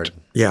as hard.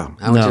 Yeah,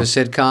 I went to a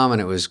sitcom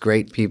and it was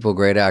great people,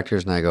 great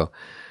actors, and I go,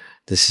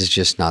 this is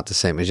just not the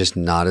same. It's just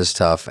not as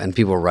tough. And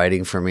people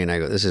writing for me, and I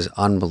go, this is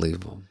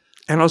unbelievable.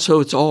 And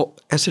also,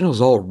 SNL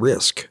is all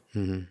risk.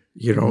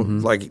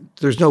 Like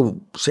there's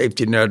no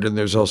safety net, and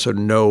there's also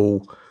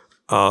no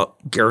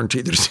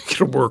guarantee that it's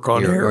going to work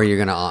on air. Or you're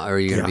going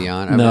to be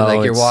on. I No, mean,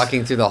 like you're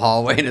walking through the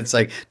hallway, and it's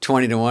like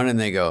 20-1, and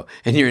they go,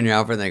 and you're in your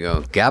outfit, and they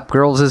go, Gap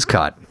Girls is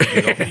cut.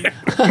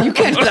 You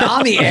can't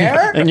on the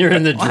air, And you're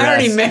in the dress. I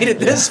already made it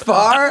this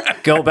far.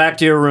 Go back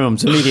to your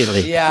rooms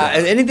immediately. Yeah,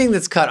 and anything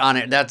that's cut on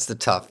it, that's the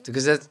tough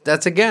because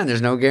that's again,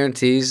 there's no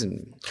guarantees.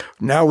 And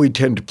Now we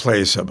tend to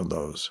play some of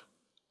those.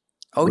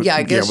 oh yeah,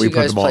 I guess we you put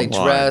guys them play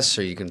online. dress,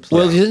 or you can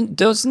play. Well,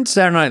 doesn't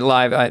Saturday Night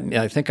Live?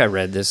 I think I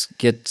read this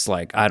gets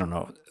like I don't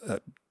know,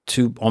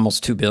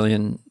 almost 2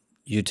 billion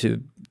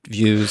YouTube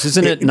views.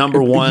 Isn't it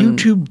number one?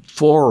 YouTube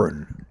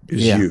foreign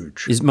is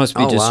huge. It must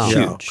be just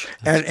Yeah. huge.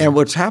 And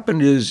what's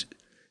happened is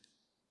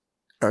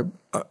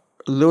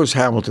Lewis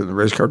Hamilton, the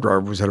race car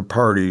driver, was at a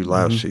party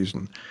last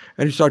season,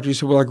 and he talked to me. He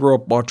said, "Well, I grew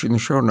up watching the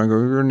show," and I go,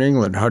 "You're in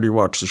England. How do you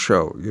watch the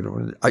show?"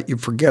 You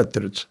forget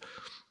that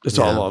it's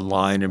all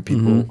online and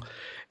people.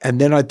 And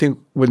then I think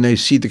when they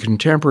see the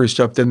contemporary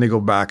stuff, then they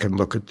go back and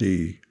look at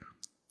the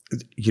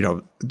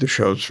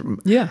shows from.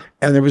 Yeah.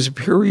 And there was a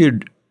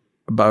period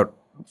about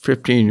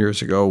 15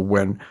 years ago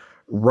when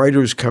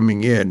writers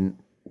coming in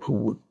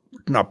who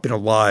had not been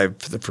alive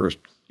for the first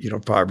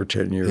 5 or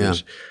 10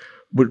 years.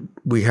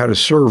 We had a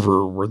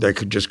server where they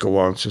could just go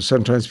on. So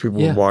sometimes people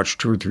would watch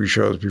 2 or 3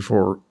 shows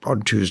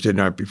on Tuesday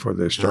night before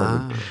they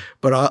started.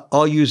 But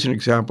I'll use an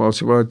example. I'll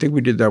say, well, I think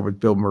we did that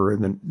with Bill Murray.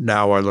 And then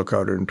now I look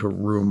out into a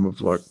room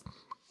of like,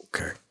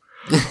 okay.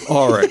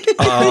 All right.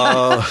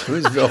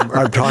 Who's Bill Murray?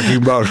 I'm talking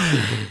about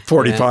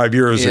 45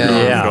 years ago.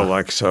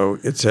 Yeah. So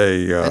it's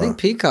a. I think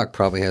Peacock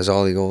probably has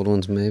all the old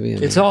ones, maybe.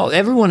 It's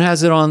everyone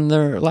has it on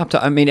their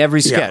laptop. I mean, every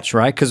sketch,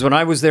 right? Because when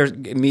I was there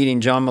meeting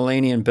John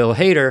Mulaney and Bill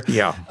Hader,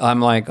 I'm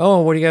like,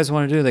 oh, what do you guys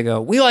want to do? They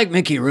go, we like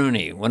Mickey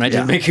Rooney. When I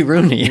did Mickey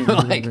Rooney,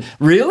 like,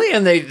 really?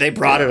 And they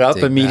brought it up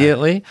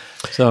immediately.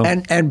 So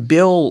and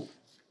Bill,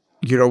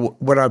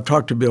 when I've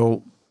talked to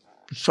Bill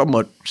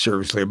somewhat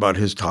seriously about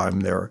his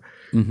time there,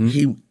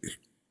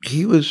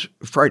 he was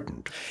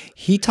frightened.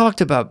 he talked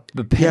about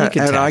the panic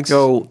attacks. And I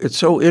go, it's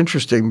so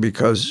interesting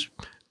because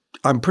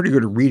I'm pretty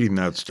good at reading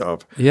that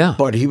stuff. Yeah.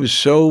 But he was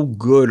so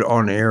good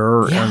on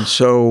air and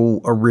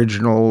so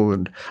original.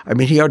 And I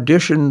mean, he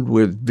auditioned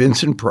with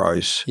Vincent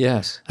Price.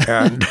 Yes.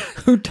 And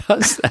Who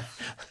does that?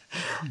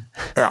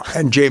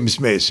 and James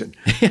Mason.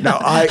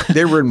 Now,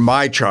 they were in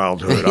my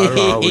childhood. I don't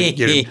know how we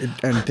get it.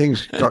 And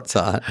things got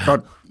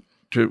to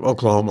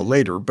Oklahoma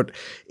later. But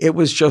it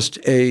was just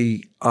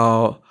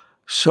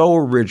so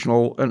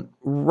original and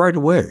right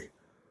away.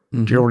 Do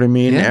you know what I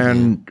mean? Yeah.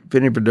 And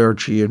Vinny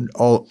Bederci and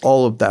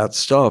all of that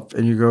stuff.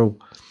 And you go,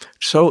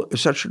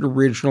 such an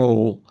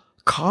original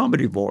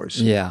comedy voice.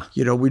 Yeah.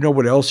 You know, we know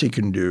what else he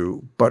can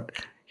do, but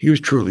he was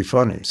truly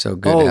funny. So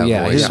good to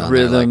have voice his on there like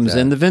rhythms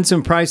that. and the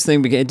Vincent Price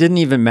thing. It didn't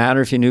even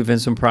matter if you knew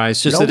Vincent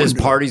Price, just No that his one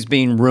knew. party's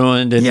being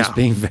ruined and he's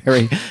being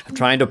very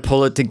trying to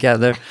pull it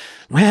together.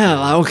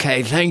 Well,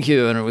 okay, thank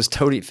you. And it was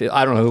Toady Field.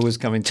 I don't know who was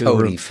coming to the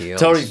room.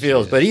 Toady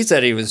Fields, but he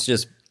said he was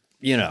just,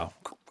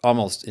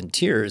 almost in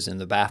tears in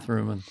the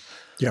bathroom and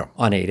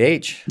on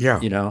 8H. Yeah.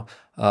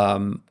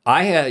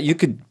 You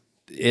could,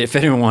 if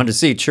anyone wanted to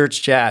see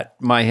Church Chat,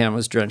 my hand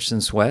was drenched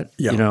in sweat.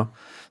 Yeah.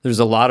 There's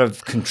a lot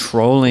of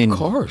controlling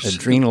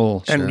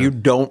adrenal. And you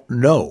don't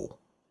know.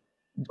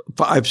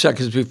 5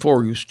 seconds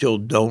before, you still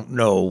don't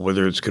know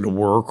whether it's going to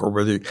work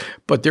or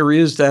but there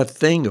is that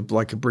thing of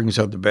like it brings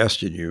out the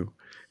best in you.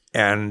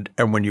 And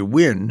when you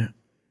win,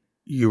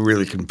 you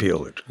really can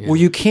feel it. Well,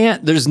 you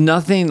can't, there's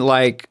nothing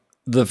like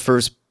the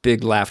first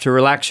big laugh to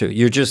relax you.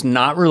 You're just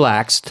not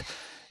relaxed.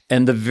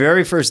 And the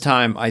very first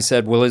time I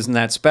said, well, isn't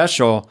that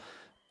special?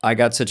 I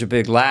got such a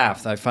big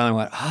laugh that I finally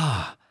went,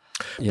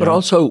 But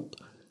also,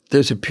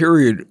 there's a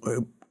period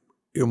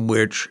in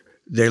which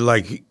they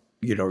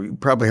you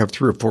probably have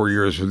 3 or 4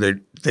 years where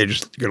they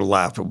just get a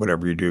laugh at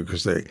whatever you do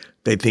because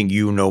they think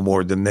you know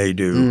more than they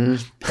do,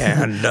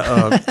 and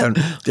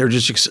they're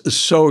just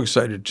so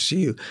excited to see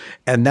you,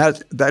 and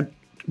that's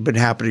been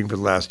happening for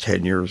the last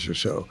 10 years or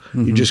so.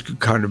 You just could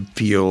kind of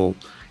feel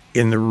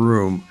in the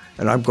room,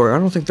 and I'm going, I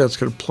don't think that's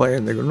going to play,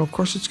 and they go, no, of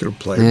course it's going to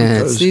play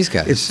because it's these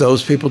guys. It's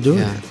those people doing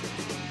it.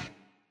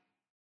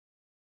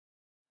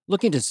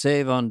 Looking to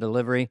save on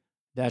delivery?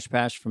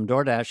 DashPass from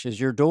DoorDash is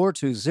your door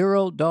to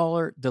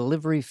 $0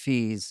 delivery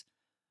fees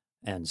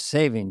and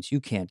savings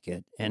you can't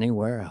get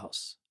anywhere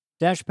else.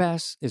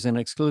 DashPass is an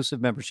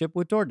exclusive membership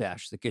with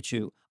DoorDash that gets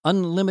you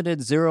unlimited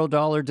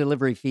 $0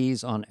 delivery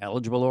fees on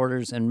eligible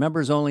orders and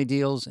members-only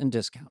deals and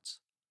discounts.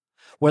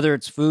 Whether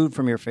it's food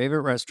from your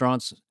favorite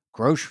restaurants,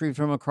 grocery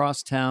from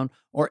across town,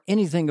 or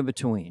anything in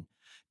between,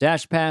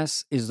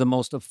 DashPass is the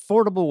most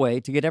affordable way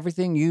to get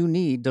everything you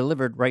need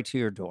delivered right to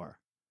your door.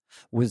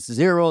 With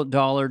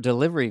 $0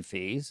 delivery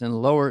fees and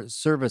lower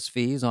service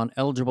fees on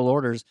eligible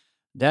orders,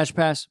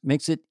 DashPass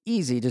makes it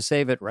easy to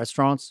save at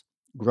restaurants,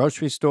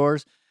 grocery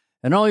stores,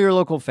 and all your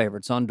local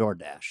favorites on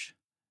DoorDash.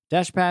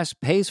 DashPass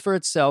pays for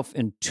itself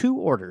in 2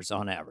 orders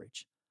on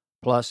average.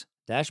 Plus,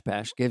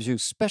 DashPass gives you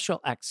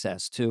special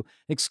access to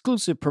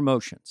exclusive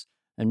promotions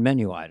and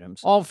menu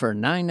items, all for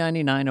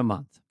 $9.99 a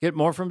month. Get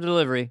more from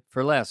delivery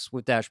for less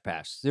with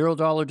DashPass.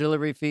 $0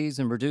 delivery fees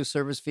and reduced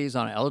service fees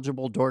on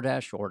eligible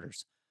DoorDash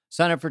orders.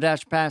 Sign up for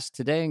DashPass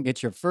today and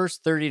get your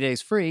first 30 days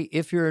free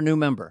if you're a new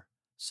member.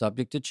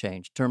 Subject to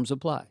change. Terms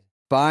apply.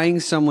 Buying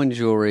someone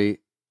jewelry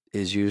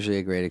is usually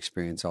a great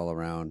experience all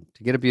around.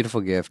 To get a beautiful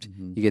gift,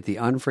 you get the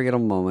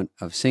unforgettable moment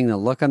of seeing the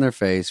look on their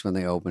face when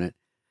they open it.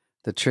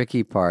 The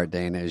tricky part,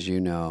 Dana, as you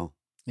know,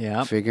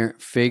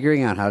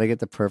 figuring out how to get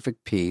the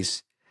perfect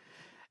piece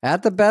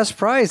at the best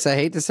price. I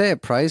hate to say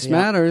it, price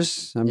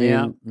matters. I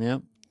mean,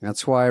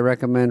 that's why I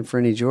recommend for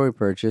any jewelry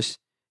purchase,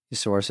 you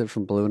source it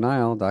from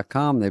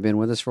BlueNile.com. They've been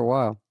with us for a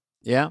while.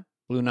 Yeah.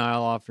 Blue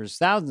Nile offers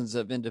thousands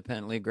of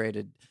independently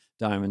graded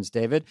diamonds,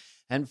 David,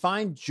 and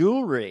fine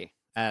jewelry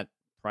at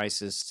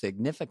prices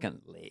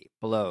significantly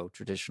below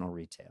traditional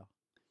retail.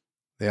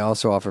 They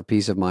also offer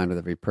peace of mind with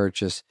every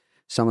purchase.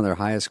 Some of their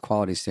highest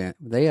quality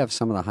they have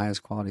some of the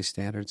highest quality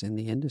standards in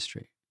the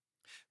industry.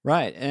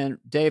 Right. And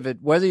David,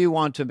 whether you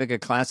want to make a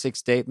classic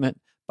statement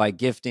by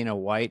gifting a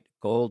white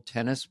gold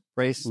tennis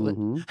bracelet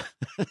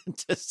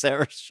to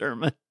Sarah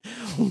Sherman,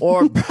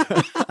 or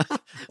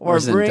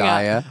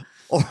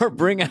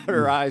bring out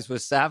her eyes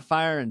with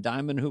sapphire and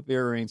diamond hoop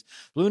earrings,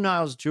 Blue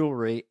Nile's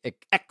jewelry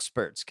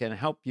experts can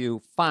help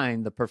you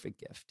find the perfect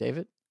gift.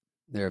 David?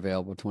 They're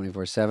available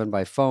 24/7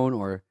 by phone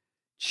or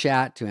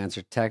chat to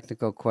answer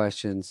technical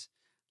questions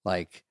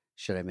like,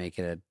 should I make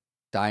it a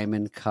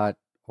diamond cut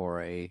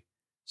or a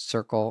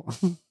circle?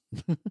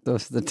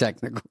 Those are the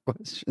technical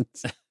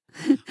questions.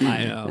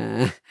 I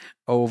know.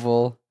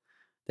 Oval.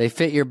 They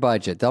fit your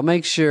budget. They'll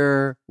make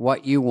sure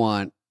what you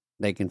want,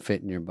 they can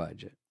fit in your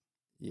budget.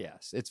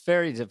 Yes. It's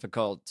very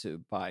difficult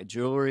to buy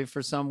jewelry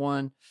for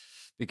someone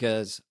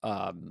because,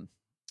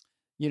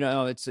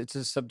 it's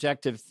a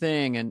subjective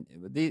thing, and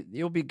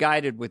you'll be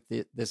guided with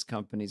this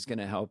company's going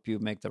to help you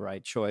make the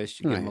right choice.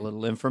 You give them a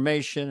little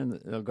information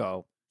and they'll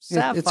go,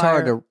 sapphire. It's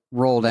hard to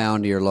roll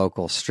down to your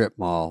local strip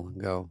mall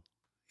and go,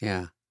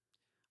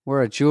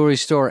 we're a jewelry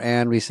store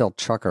and we sell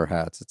trucker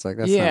hats. It's like,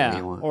 that's not what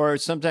you want. Or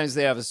sometimes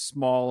they have a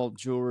small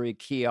jewelry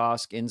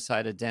kiosk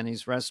inside a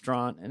Denny's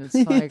restaurant, and it's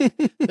like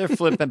they're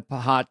flipping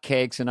hot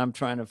cakes and I'm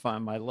trying to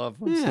find my loved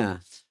ones.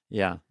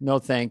 Yeah. No,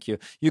 thank you.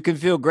 You can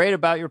feel great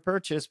about your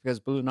purchase because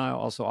Blue Nile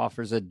also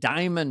offers a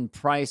diamond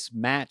price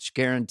match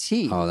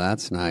guarantee. Oh,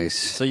 that's nice.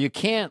 So you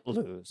can't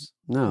lose.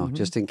 No,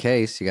 just in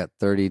case. You got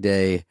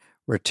 30-day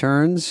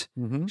returns.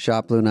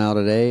 Shop Blue Nile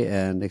today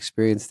and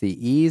experience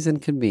the ease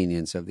and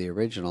convenience of the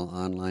original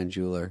online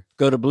jeweler.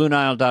 Go to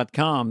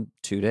BlueNile.com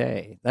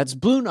today. That's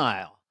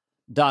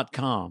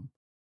BlueNile.com.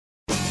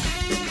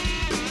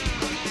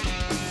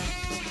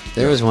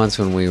 There was once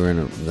when we were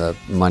in the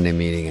Monday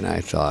meeting, and I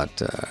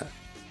thought,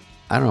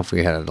 I don't know if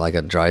we had like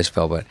a dry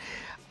spell, but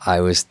I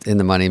was in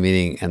the Monday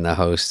meeting, and the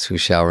host, who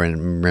shall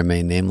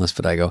remain nameless,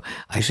 but I go,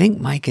 I think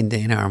Mike and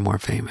Dana are more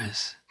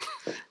famous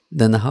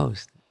than the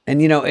host. And,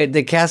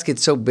 the cast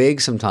gets so big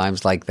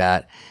sometimes like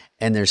that,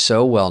 and they're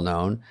so well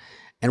known.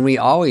 And we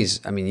always,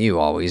 you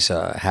always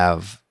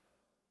have,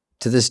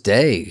 to this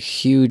day,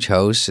 huge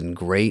hosts and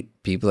great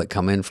people that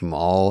come in from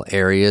all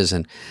areas.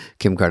 And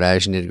Kim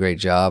Kardashian did a great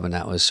job, and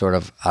that was sort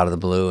of out of the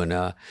blue.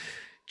 And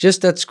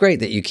just that's great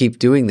that you keep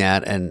doing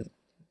that, and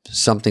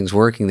something's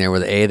working there where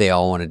they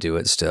all want to do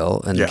it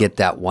still and get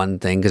that one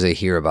thing because they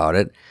hear about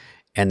it.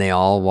 And they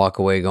all walk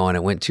away going,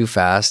 it went too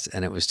fast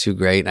and it was too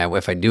great. And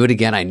if I do it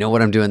again, I know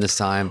what I'm doing this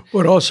time.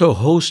 But also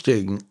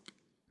hosting,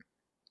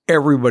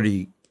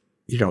 everybody,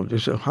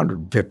 there's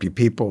 150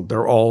 people.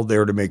 They're all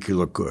there to make you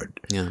look good.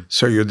 Yeah.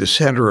 So you're the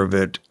center of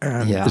it,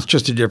 and it's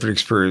just a different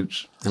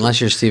experience.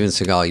 Unless you're Steven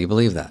Seagal, you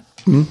believe that.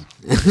 Steven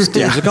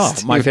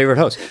Seagal, my favorite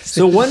host.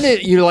 So one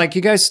that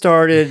you guys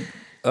started,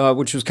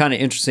 which was kind of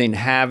interesting,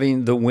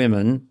 having the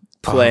women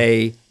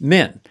play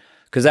men.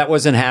 Because that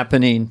wasn't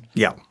happening.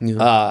 Yeah. And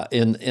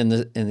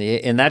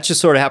that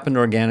just sort of happened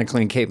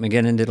organically. And Kate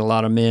McGinnon did a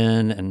lot of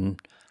men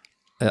and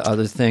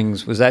other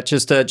things. Was that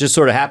just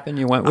sort of happened?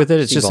 You went with it.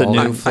 It's just a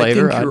new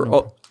flavor.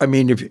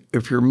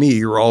 If you're me,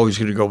 you're always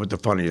going to go with the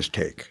funniest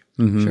take.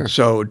 Mm-hmm. Sure.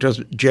 So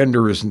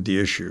gender isn't the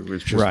issue.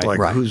 It's just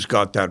who's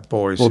got that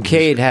voice. Well,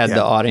 Kate had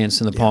the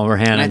audience in the palm of her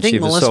hand, and she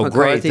was so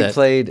great that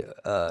played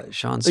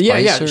Sean Spicer.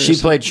 Yeah, she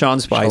played Sean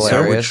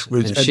Spicer, and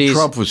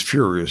Trump was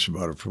furious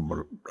about it. From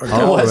what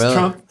was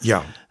Trump?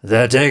 Yeah,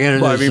 they're taking it.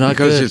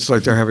 Because it's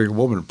like they're having a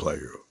woman play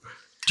you.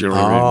 Do you know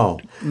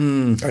what I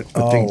mean?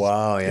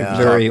 Wow, yeah,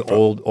 very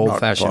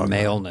old-fashioned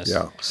maleness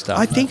stuff.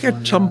 I think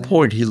at some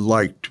point he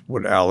liked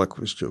what Alec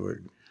was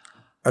doing.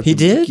 He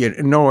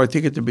did? No, I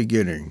think at the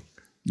beginning.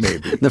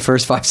 Maybe. The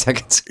first 5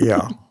 seconds.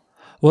 Yeah.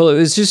 Well, it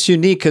was just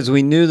unique because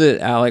we knew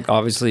that Alec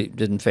obviously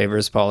didn't favor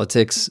his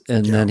politics,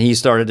 and then he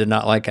started to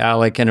not like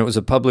Alec, and it was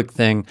a public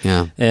thing.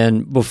 Yeah.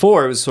 And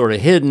before, it was sort of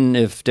hidden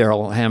if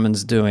Daryl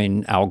Hammond's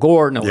doing Al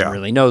Gore, no one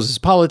really knows his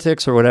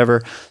politics or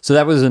whatever. So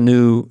that was a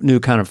new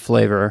kind of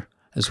flavor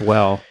as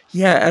well.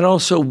 Yeah, and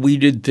also we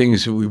did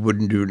things that we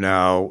wouldn't do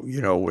now,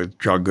 with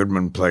John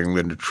Goodman playing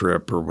Linda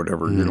Tripp or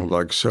whatever,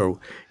 so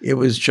it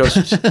was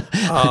just,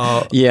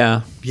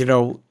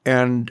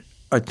 and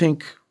I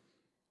think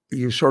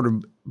you sort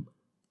of,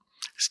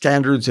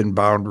 standards and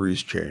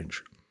boundaries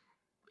change.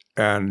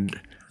 And,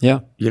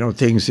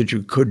 things that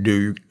you could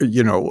do,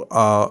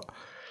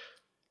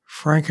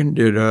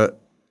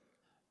 Franken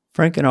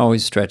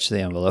always stretched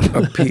the envelope.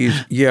 A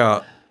piece,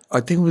 I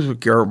think it was with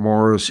Garrett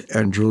Morris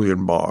and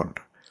Julian Bond.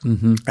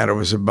 Mm-hmm. And it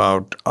was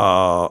about,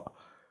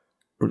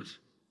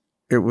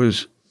 it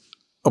was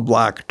a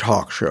black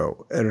talk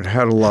show. And it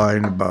had a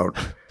line about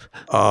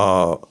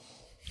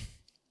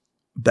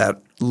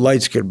that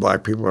light-skinned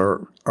black people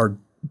are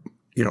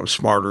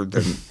smarter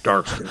than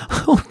dark-skinned.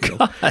 Oh,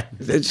 God.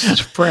 It's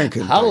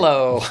Franken.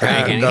 Hello,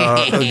 Franken.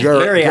 And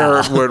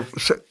Garrett would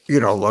say,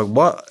 like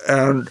what?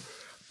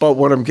 But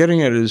what I'm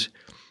getting at is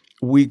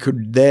we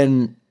could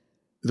then,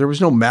 there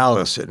was no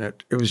malice in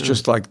it. It was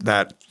just like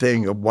that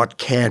thing of what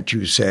can't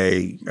you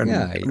say? And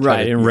in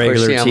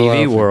regular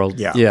TV world.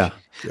 Yeah.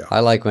 I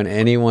like when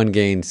anyone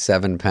gained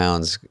 7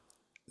 pounds,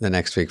 the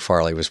next week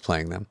Farley was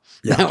playing them.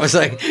 Yeah. That was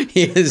like,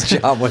 his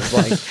job was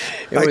like,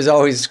 it was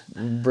always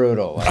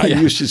brutal. I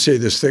used to say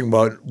this thing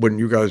about when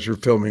you guys were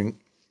filming,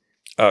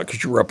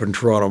 because you were up in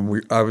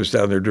Toronto, I was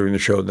down there doing the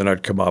show, and then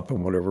I'd come up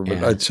and whatever,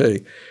 but I'd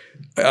say,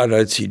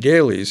 I'd see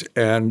dailies,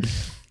 and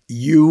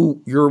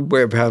your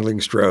way of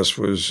handling stress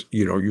was,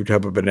 you'd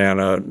have a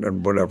banana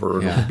and whatever,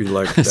 and it would be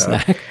like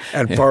that.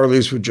 And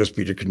Farley's would just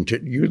be to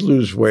continue. You'd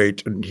lose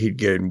weight and he'd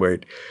gain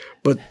weight.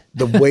 But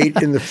the weight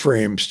in the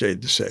frame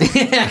stayed the same.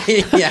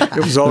 It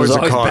was always a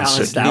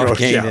constant.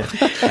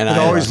 And it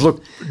always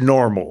looked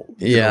normal.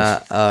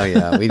 Yeah. Oh,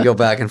 yeah. We'd go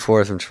back and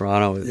forth from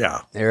Toronto with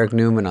Eric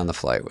Newman on the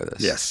flight with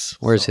us. Yes.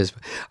 Where's his?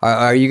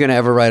 Are you going to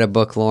ever write a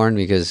book, Lorne?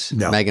 Because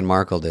Meghan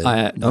Markle did.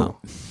 No.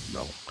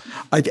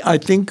 I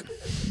think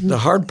the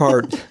hard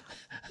part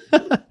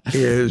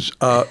is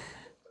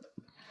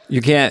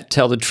you can't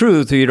tell the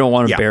truth, or you don't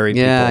want to bury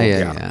people.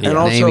 Yeah. And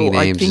also,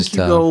 I think you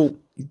go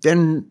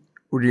then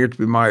when you get to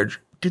be my age.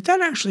 Did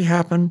that actually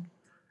happen?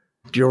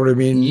 Do you know what I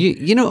mean?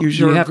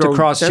 You have to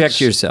cross-check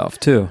yourself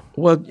too.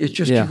 Well, it's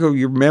just you go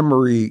your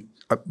memory.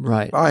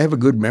 Right. I have a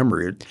good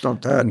memory. It's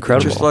not that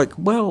incredible. It's just like,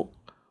 well,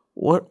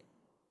 what?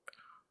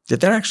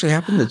 Did that actually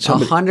happen?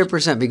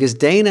 100%. Because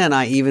Dana and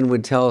I even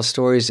would tell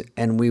stories,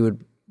 and we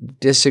would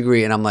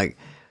disagree, and I'm like,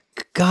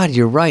 God,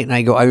 you're right. And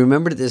I go, I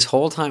remembered it this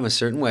whole time a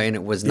certain way, and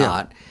it was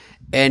not.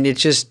 And it's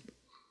just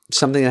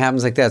something that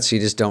happens like that, so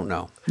you just don't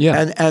know.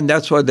 Yeah. And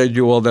that's why they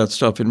do all that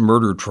stuff in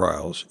murder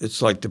trials.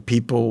 It's like the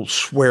people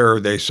swear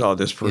they saw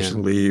this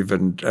person leave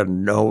and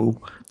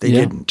no, they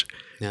didn't.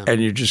 Yeah.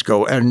 And you just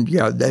go, and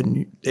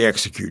then they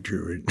execute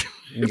you.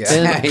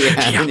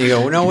 And you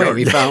go, no, wait,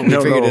 we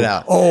figured it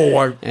out.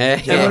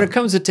 And when it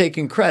comes to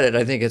taking credit,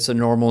 I think it's a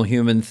normal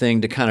human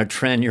thing to kind of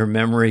trend your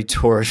memory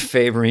toward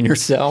favoring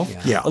yourself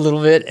a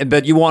little bit,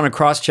 but you want to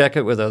cross-check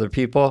it with other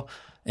people.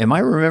 Am I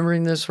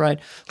remembering this right?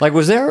 Like,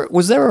 was there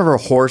ever a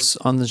horse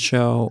on the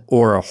show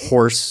or a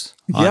horse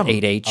on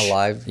 8H?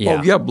 Alive? Yeah.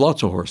 Oh, yeah,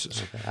 lots of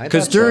horses.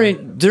 Because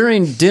during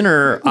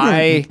dinner,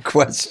 I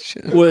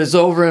was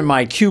over in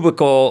my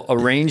cubicle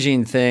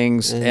arranging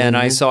things, and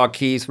I saw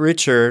Keith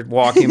Richard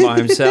walking by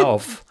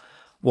himself,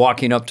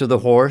 walking up to the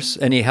horse,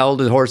 and he held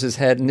the horse's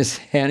head in his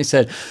hand. He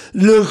said,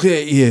 "Look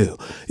at you.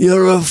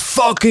 You're a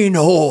fucking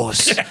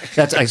horse."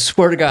 I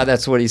swear to God,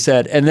 that's what he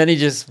said. And then he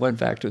just went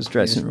back to his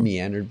dressing room.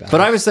 Meandered back. But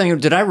I was thinking,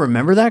 did I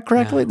remember that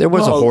correctly? There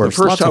was a horse.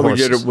 The first time we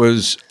did it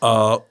was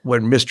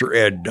when Mr.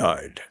 Ed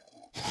died.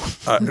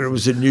 It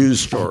was a news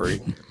story.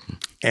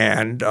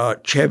 And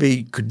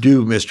Chevy could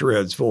do Mr.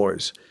 Ed's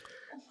voice.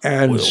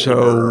 And Wilbur.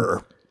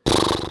 so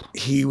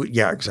he would,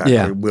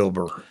 exactly,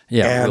 Wilbur.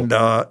 Yeah, and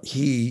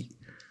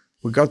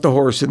we got the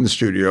horse in the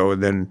studio,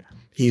 and then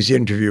he's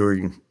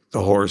interviewing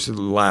the horse in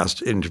the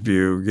last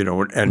interview,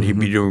 and he'd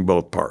be doing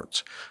both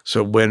parts.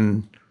 So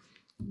when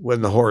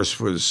the horse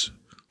was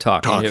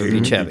talking it would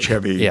be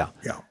Chevy. Yeah.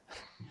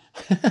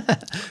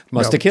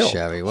 Must have killed.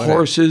 Chevy,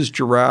 Horses,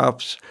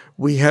 giraffes.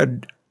 We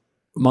had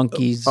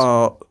monkeys.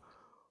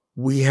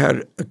 We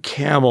had a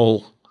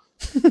camel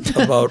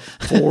about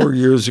 4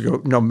 years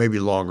ago. No, maybe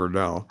longer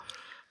now.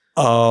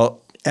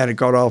 And it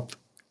got off.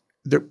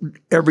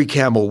 Every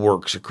camel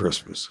works at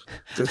Christmas.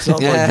 It's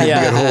not like you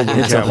get hold of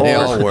a camel. They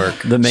all work.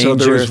 The manger so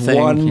there was thing.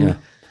 one.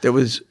 There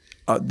was.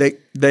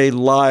 They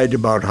lied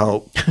about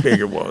how big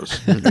it was.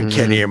 And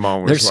Kenny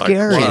Amon was They're like,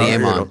 scary. wow, Kenny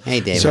Amon. Hey,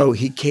 David. So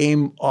he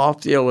came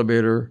off the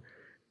elevator,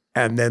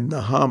 and then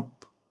the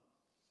hump.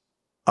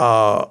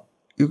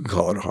 You can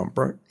call it a hump,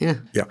 right? Yeah.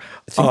 Yeah.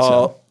 I think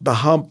so. The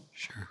hump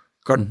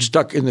got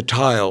stuck in the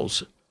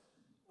tiles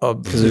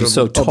of it was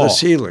so of tall. the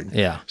ceiling.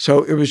 Yeah.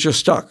 So it was just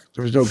stuck.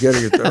 There was no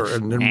getting it there.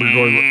 And then we're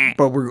going,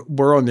 but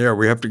we're on the air.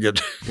 We have to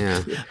get.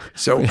 Yeah.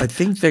 So I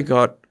think they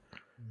got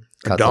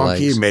a Cut the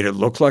donkey, legs. made it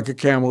look like a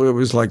camel. It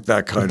was like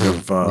that kind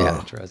of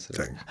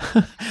thing.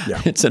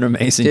 It's an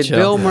amazing Did show.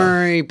 Bill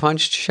Murray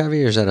punch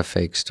Chevy, or is that a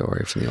fake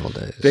story from the old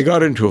days? They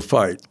got into a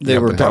fight. They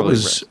were that probably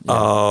was.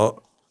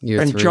 Year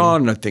And 3.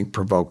 John, I think,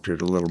 provoked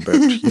it a little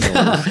bit.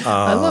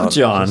 I love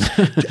John.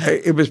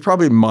 It was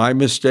probably my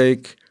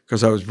mistake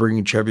because I was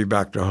bringing Chevy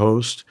back to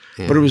host.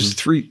 But it was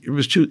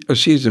a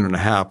season and a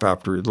half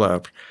after he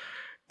left,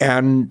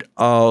 and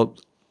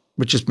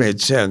which just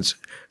made sense.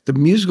 The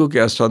musical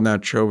guest on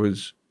that show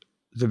was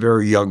the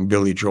very young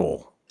Billy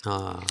Joel.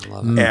 I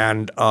love it.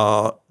 And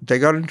they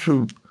got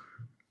into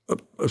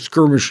a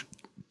skirmish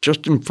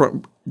just in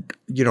front,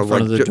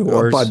 front of the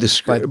doors, by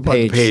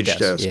the page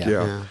desk.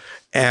 Yeah.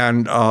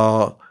 And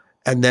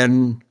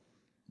then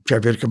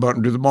Chevy had to come out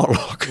and do the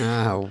monologue.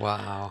 Oh,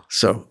 wow.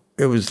 So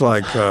it was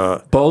like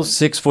Both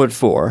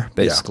 6'4",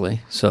 basically.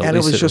 So and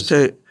it was just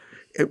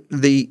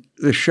the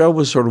show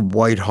was sort of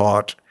white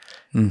hot,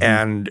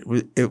 and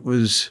it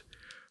was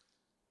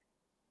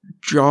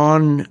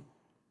John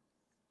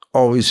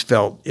always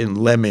felt in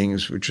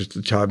Lemmings, which is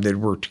the time they'd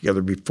worked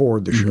together before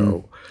the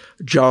show,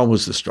 John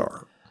was the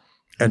star,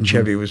 and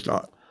Chevy was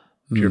not.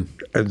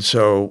 And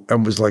so,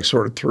 and was like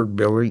sort of third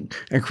billing.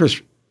 And Chris,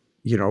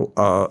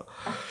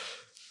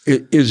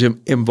 is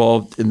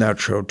involved in that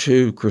show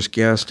too, Chris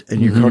Guest.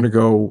 And you kind of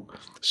go,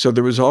 so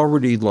there was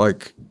already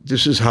like,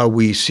 this is how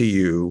we see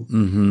you.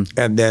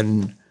 And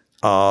then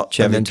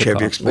Chevy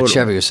exploded. But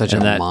Chevy was such a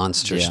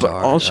monster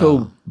star.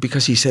 Also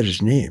because he said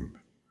his name,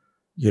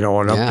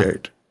 on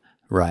Update.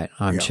 Right.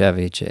 I'm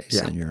Chevy Chase,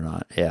 and you're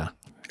not. Yeah.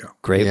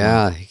 Great.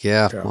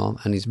 Yeah. Well,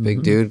 and he's a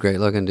big dude, great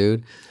looking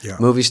dude. Yeah.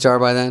 Movie star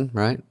by then,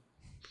 right?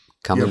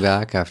 Coming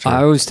back after.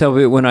 I always tell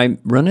people when I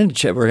run into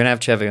Chevy, we're going to have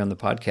Chevy on the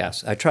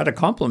podcast. I try to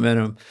compliment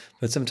him,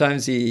 but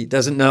sometimes he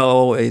doesn't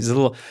know. He's a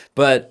little,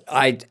 but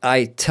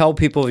I tell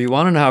people, if you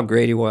want to know how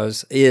great he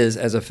is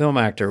as a film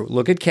actor,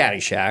 look at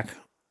Caddyshack,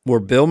 where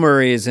Bill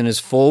Murray is in his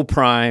full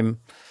prime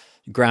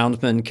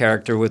groundsman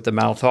character with the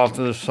mouth off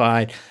to the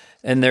side.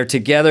 And they're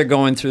together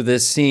going through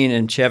this scene,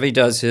 and Chevy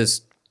does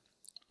his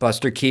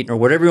Buster Keaton, or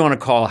whatever you want to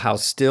call how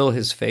still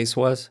his face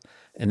was,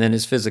 and then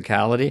his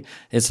physicality.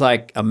 It's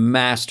like a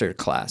master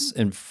class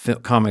in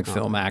comic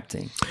film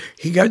acting.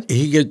 He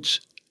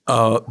gets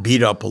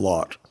beat up a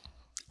lot.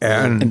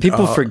 And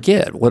people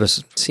forget what a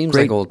seems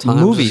great like old times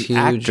movie was huge.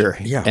 actor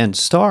and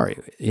star.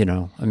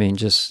 I mean,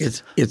 just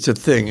it's a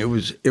thing. It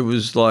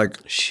was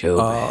like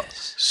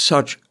Showbiz.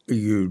 Such a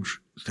huge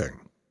thing.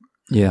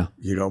 Yeah.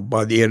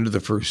 By the end of the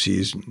first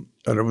season,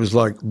 and it was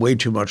like way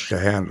too much to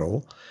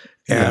handle,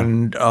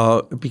 and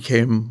it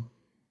became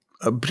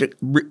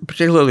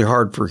particularly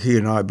hard for he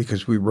and I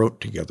because we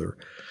wrote together,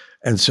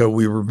 and so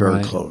we were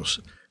very close,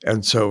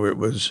 and so it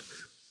was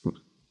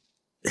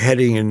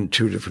heading in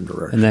two different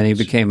directions. And then he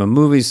became a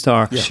movie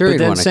star. Yeah. Sure, but he'd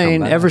then wanna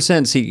saying come back. ever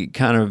since he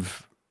kind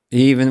of,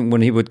 even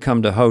when he would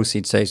come to host,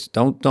 he'd say,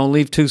 "Don't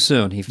leave too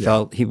soon." He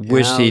felt he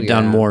wished he'd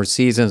done more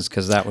seasons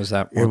because that was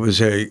that. It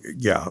was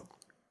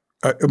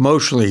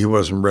emotionally, he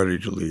wasn't ready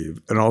to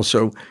leave. And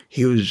also,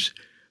 he was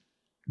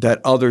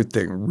that other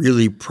thing,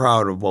 really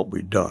proud of what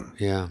we'd done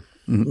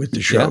with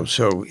the show. Yeah.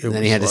 So And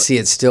then he had to see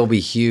it still be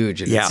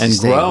huge and, and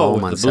stay grow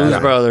home with on the Blues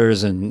Saturday.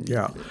 Brothers and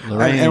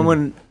Lorraine. And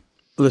when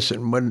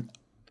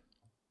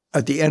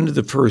at the end of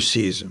the first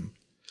season,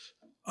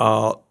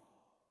 I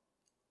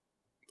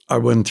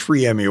won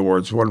 3 Emmy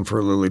Awards, one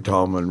for Lily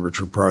Tomlin and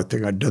Richard Pryor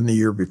thing I'd done the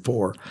year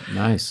before.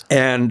 Nice.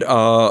 And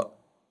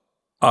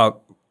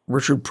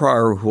Richard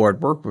Pryor, who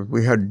I'd worked with,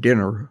 we had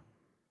dinner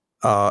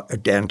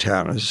at Dan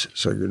Tana's.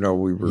 So,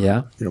 we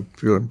were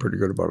feeling pretty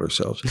good about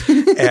ourselves.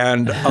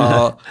 And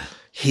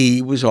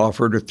he was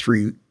offered a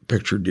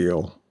 3-picture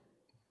deal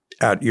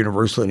at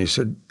Universal. And he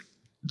said,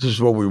 this is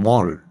what we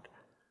wanted.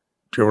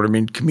 Do you know what I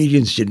mean?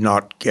 Comedians did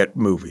not get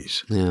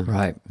movies. Yeah.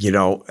 Right.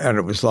 And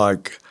it was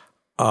like,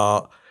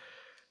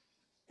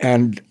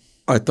 and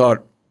I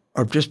thought,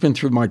 I've just been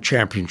through my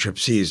championship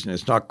season.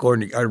 It's not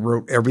going to, I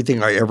wrote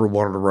everything I ever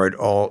wanted to write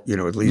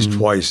at least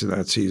twice in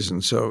that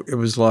season. So it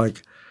was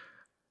like,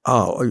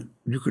 oh,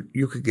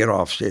 you could get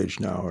off stage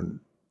now and,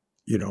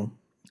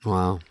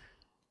 Wow.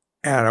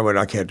 And I went,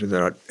 I can't do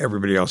that.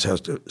 Everybody else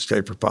has to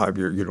stay for 5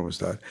 years, it's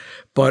that.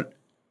 But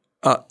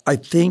I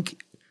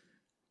think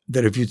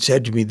that if you'd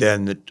said to me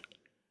then that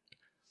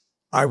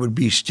I would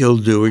be still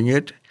doing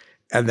it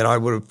and that I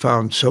would have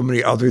found so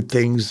many other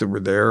things that were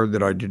there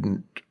that I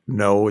didn't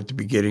know at the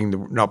beginning, that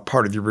were not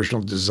part of the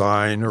original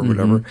design or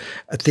whatever,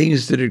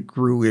 things that it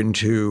grew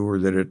into or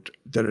that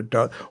it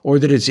does, or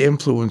that its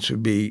influence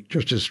would be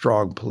just as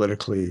strong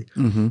politically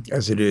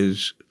as it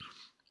is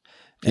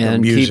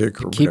and music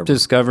keep, or keep whatever.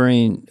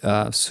 discovering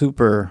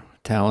super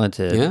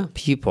talented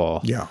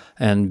people Yeah.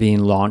 and being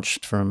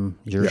launched from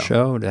your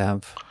show to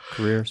have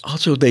careers.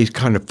 Also, they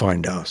kind of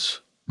find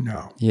us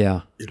now.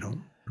 Yeah.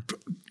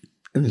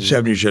 In the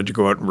 70s, you had to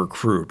go out and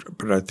recruit,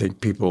 but I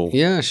think people...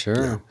 Yeah,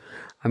 sure. Yeah.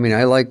 I mean,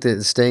 I liked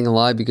it, staying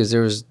alive, because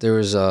there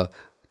was a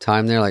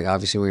time there, like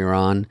obviously when you were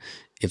on,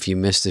 if you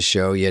missed the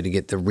show, you had to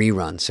get the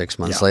rerun 6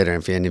 months later.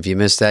 And if you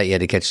missed that, you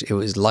had to catch, it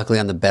was luckily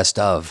on the best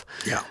of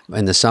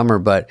in the summer,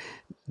 but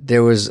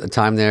there was a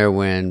time there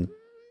when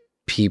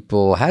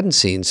people hadn't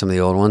seen some of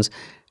the old ones,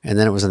 and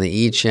then it was on the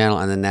E! channel,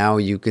 and then now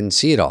you can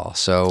see it all.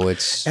 So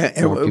it's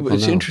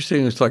it's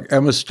interesting. It's like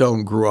Emma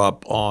Stone grew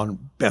up on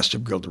Best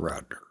of Gilda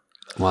Radner.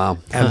 Wow.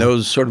 And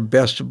those sort of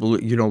best of,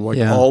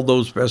 all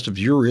those best of,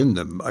 you're in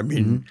them. I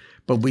mean,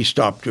 but we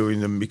stopped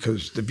doing them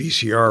because the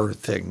VCR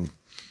thing.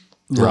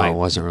 No, it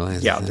wasn't really.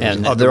 Yeah.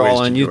 And they're all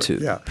on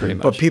YouTube, pretty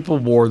much. But people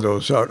wore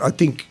those out. I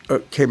think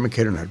Kate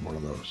McKinnon had one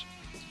of those.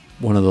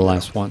 One of the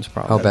last ones,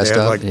 probably. Oh, best they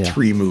had of? like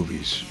 3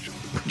 movies,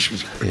 which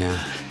was great.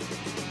 Yeah.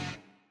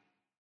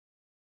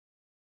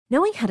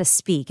 Knowing how to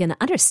speak and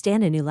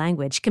understand a new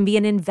language can be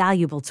an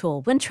invaluable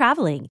tool when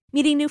traveling,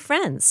 meeting new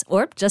friends,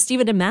 or just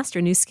even to master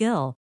a new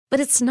skill. But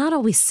it's not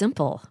always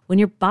simple when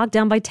you're bogged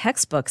down by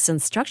textbooks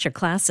and structure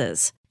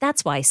classes.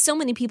 That's why so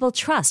many people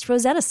trust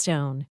Rosetta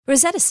Stone.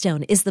 Rosetta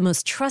Stone is the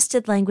most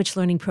trusted language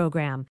learning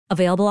program,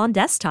 available on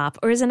desktop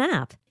or as an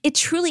app. It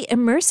truly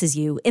immerses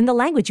you in the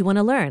language you want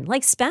to learn,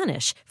 like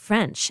Spanish,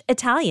 French,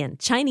 Italian,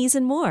 Chinese,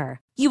 and more.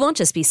 You won't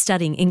just be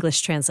studying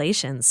English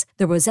translations.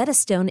 The Rosetta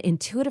Stone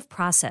intuitive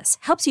process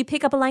helps you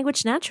pick up a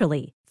language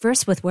naturally,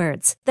 first with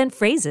words, then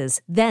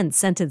phrases, then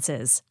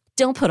sentences.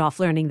 Don't put off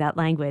learning that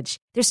language.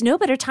 There's no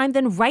better time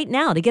than right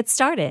now to get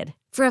started.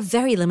 For a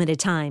very limited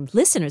time,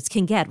 listeners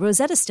can get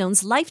Rosetta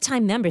Stone's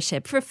lifetime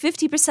membership for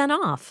 50%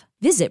 off.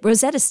 Visit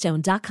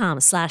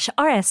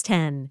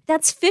rosettastone.com/rs10.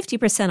 That's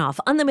 50% off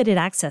unlimited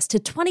access to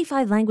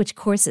 25 language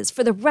courses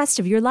for the rest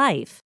of your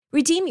life.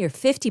 Redeem your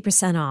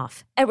 50%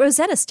 off at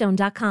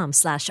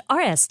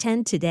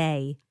rosettastone.com/rs10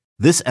 today.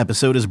 This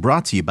episode is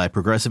brought to you by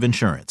Progressive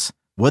Insurance.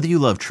 Whether you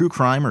love true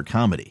crime or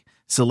comedy,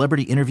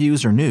 celebrity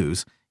interviews or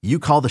news, you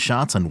call the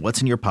shots on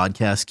what's in your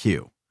podcast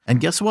queue.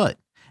 And guess what?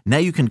 Now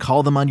you can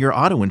call them on your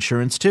auto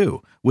insurance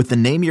too with the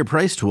Name Your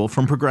Price tool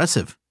from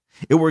Progressive.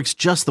 It works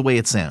just the way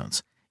it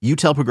sounds. You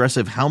tell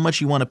Progressive how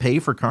much you want to pay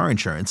for car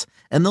insurance,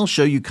 and they'll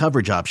show you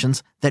coverage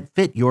options that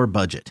fit your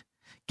budget.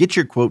 Get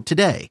your quote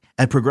today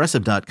at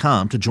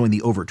Progressive.com to join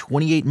the over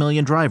 28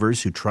 million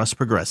drivers who trust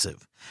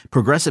Progressive.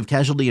 Progressive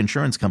Casualty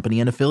Insurance Company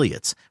and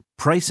Affiliates.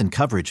 Price and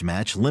coverage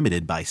match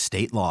limited by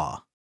state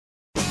law.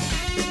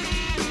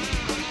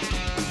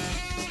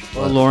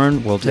 Well,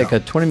 Lorne, we'll take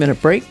a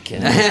 20-minute break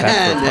and,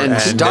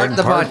 and start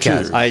the part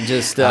podcast. 2. I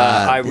just,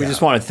 we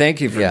just want to thank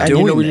you for And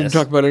doing we this. didn't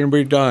talk about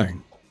anybody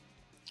dying.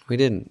 We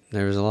didn't.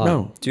 There was a lot.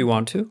 No. Do you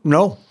want to?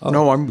 No,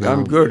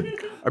 I'm good.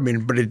 I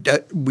mean,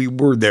 but we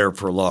were there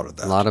for a lot of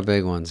that. A lot of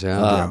big ones,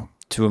 yeah.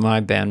 2 of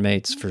my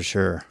bandmates for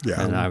sure. Yeah.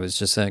 And I was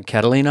just at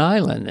Catalina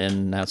Island,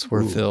 and that's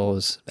where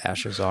Phil's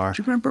ashes are.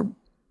 Do you remember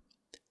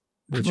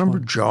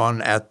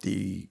John at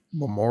the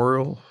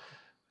memorial?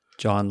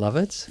 John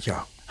Lovitz?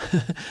 Yeah.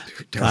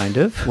 Kind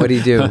of. What do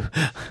you do?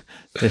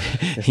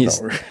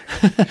 He's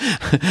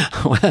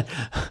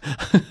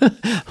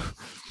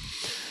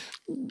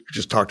We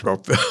just talked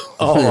about Phil.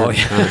 Oh,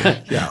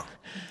 yeah. Yeah.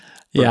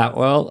 Yeah,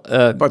 well,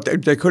 But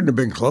they couldn't have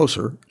been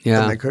closer.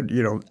 Yeah. And they could,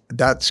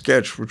 that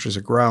sketch, which was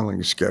a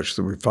groundling sketch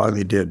that we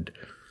finally did.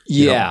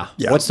 yeah.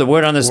 What's the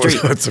word on the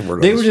street? What's the word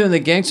on They the were street? doing the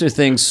gangster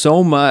thing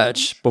so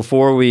much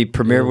before we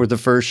premiered with the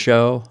first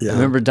show. Yeah. I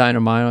remember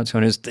Dynamite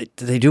going, did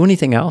they do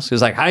anything else? He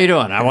was like, how you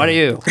doing? What are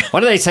you?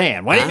 What are they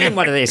saying? What do you mean,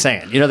 what are they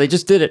saying? They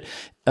just did it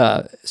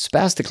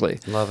spastically.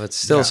 Love it.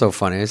 Still so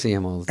funny. I see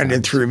him all the time. And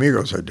in Three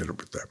Amigos, I did it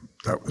with them.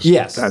 That was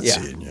that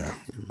scene, yeah.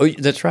 Oh,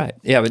 that's right.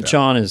 Yeah, but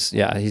John is,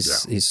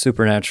 he's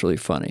supernaturally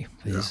funny.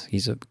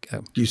 He's a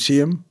Do you see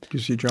him? Do you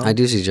see John? I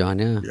do see John,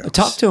 yeah. I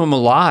talk to him a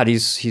lot.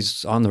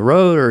 He's on the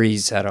road or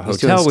he's at a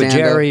He's hotel doing with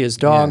stand-up. Jerry, his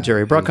dog,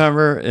 Jerry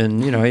Bruckheimer,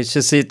 and it's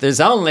just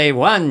there's only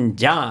one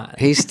John.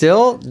 He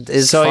still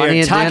is So funny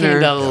you're at talking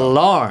dinner. to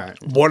Lorne.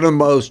 One of the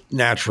most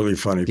naturally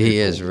funny people. He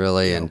is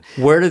really, and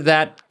Where did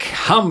that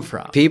come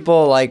from?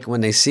 people like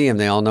when they see him,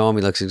 they all know him.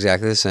 He looks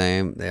exactly the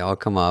same. They all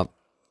come up.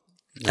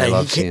 I And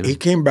love seeing he him.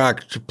 came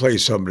back to play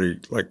somebody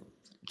like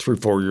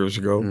 3-4 years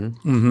ago in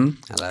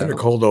a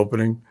cold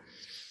opening,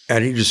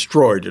 and he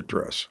destroyed the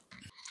dress.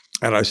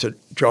 And I said,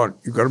 John,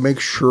 you got to make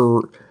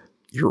sure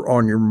you're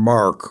on your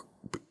mark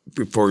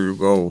before you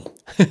go,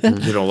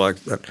 like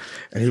that.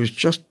 And he was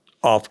just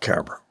off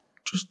camera.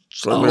 Just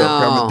slightly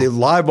off camera. The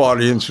live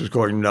audience was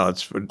going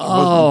nuts, but it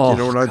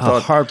wasn't, what I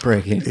thought?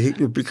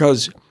 Heartbreaking.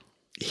 Because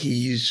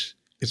it's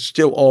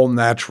still all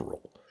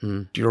natural.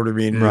 Do you know what I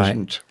mean? It Right.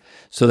 isn't.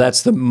 So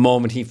that's the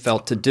moment he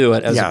felt to do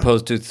it, as Yeah.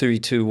 opposed to 3,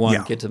 2, 1,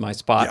 Yeah. get to my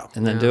spot Yeah.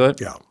 and then do it.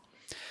 Yeah.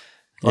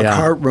 Like Yeah.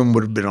 Hartman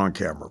would have been on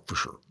camera for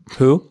sure.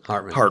 Who?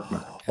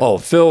 Hartman. Oh,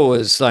 Phil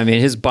was,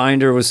 his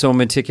binder was so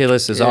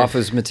meticulous. His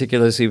office was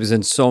meticulous. He was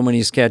in so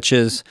many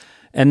sketches.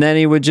 And then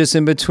he would just,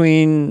 in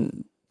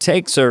between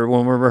takes or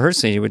when we're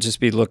rehearsing, he would just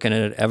be looking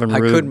at Evan I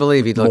Root couldn't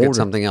believe he'd look at boulder.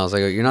 something else. I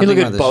go, you're not He'd look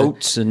thinking at about this.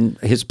 boats and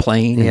his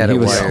plane. He had and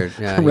it was wired.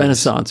 Yeah, a he was-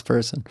 Renaissance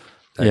person.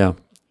 Yeah.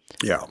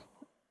 Yeah.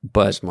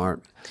 But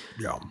Smart.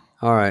 Yeah.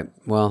 All right.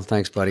 Well,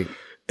 thanks, buddy.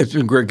 It's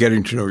been great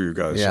getting to know you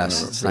guys.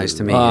 Yes, it's nice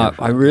to meet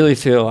I really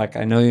feel like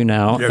I know you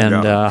now. Yeah,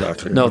 and yeah,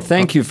 exactly. no,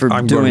 thank you for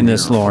I'm doing going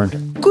this, here.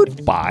 Lorne.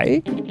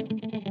 Goodbye.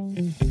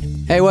 you.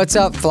 Hey, what's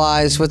up,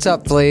 flies? What's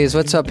up, fleas?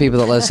 What's up, people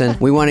that listen?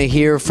 We want to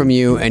hear from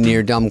you and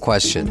your dumb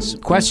questions.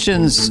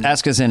 Questions,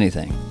 ask us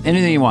anything.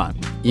 Anything you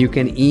want. You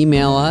can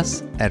email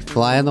us at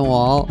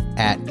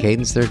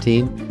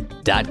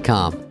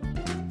flyonthewall@cadence13.com.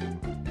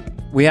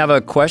 We have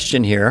a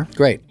question here.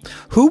 Great.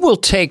 Who will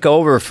take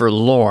over for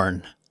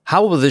Lorne?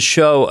 How will the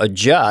show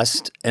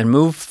adjust and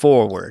move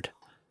forward?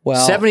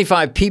 Well,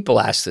 75 people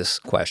asked this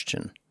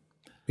question.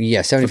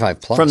 Yeah,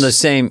 75 plus. From the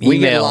same We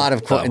get a email, lot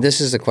of though.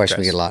 this is the question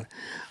we get a lot.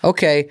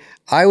 Okay,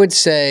 I would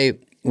say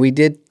we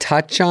did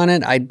touch on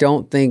it. I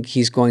don't think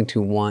he's going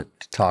to want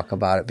to talk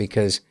about it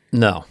because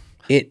No.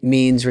 it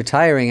means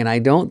retiring, and I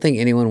don't think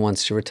anyone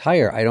wants to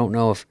retire. I don't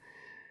know if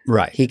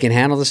Right. he can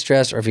handle the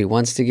stress or if he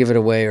wants to give it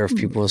away or if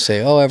people will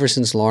say, oh, ever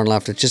since Lorne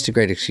left, it's just a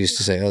great excuse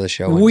to say, oh, the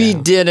show went We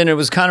down. did, and it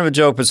was kind of a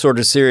joke, but sort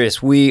of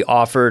serious. We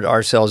offered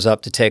ourselves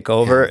up to take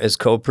over as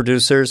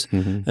co-producers,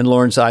 and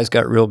Lorne's eyes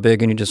got real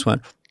big, and he just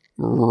went,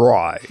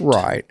 right.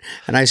 Right.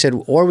 And I said,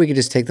 or we could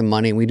just take the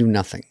money and we do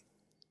nothing.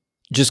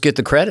 Just get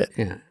the credit,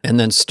 Yeah. and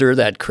then stir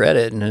that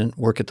credit, and then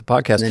work at the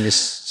podcast. And then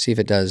just see if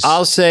it does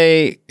I'll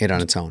say, it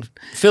on its own.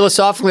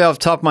 philosophically, off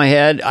the top of my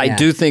head, I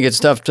do think it's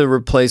tough to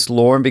replace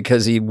Lorne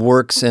because he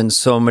works in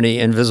so many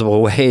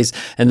invisible ways,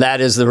 and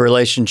that is the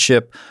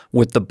relationship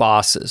with the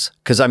bosses.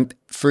 Because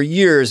for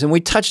years, and we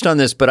touched on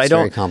this, but I don't.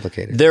 Very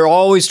complicated. They're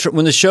always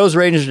when the show's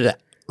ratings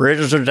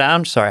are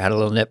down. Sorry, I had a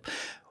little nip.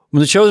 When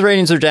the show's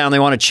ratings are down, they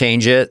want to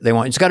change it.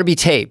 It's got to be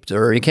taped,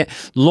 or you can't.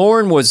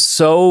 Lorne was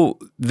so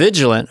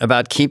vigilant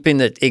about keeping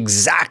it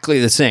exactly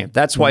the same.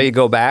 That's why you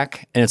go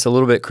back, and it's a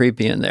little bit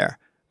creepy in there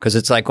because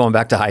it's like going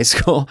back to high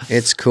school.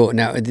 It's cool.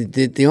 Now,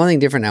 the only thing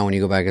different now when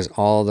you go back is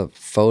all the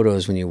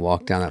photos when you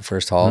walk down that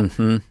first hall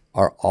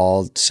are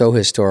all so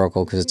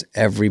historical because it's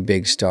every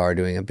big star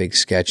doing a big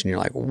sketch, and you're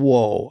like,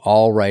 whoa,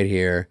 all right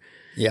here.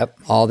 Yep.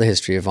 All the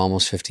history of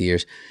almost 50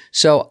 years.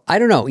 So I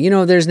don't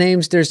know. There's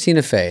names. There's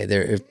Tina Fey.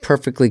 They're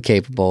perfectly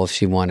capable if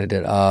she wanted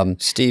it.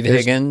 Steve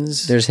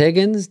Higgins. There's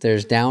Higgins.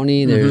 There's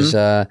Downey. There's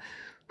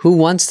who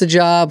wants the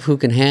job, who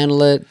can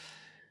handle it.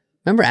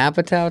 Remember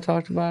Apatow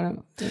talked about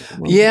it?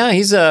 Yeah,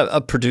 he's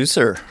a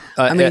producer.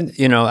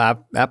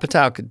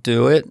 Apatow could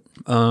do it.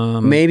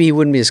 Maybe he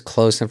wouldn't be as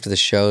close enough to the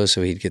show,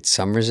 so he'd get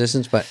some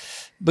resistance, but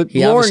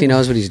he Lorne, obviously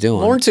knows what he's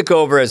doing. Lorne took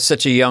over as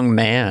such a young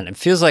man. It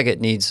feels like it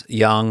needs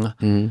young,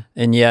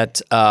 and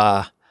yet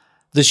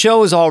the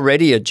show is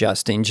already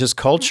adjusting just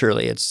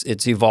culturally.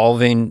 It's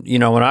evolving.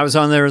 When I was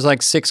on, there was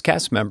like 6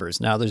 cast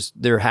members. Now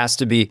there has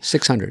to be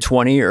 600.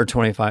 20 or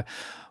 25.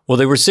 Well,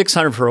 they were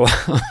 600 for a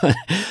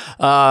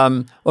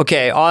while.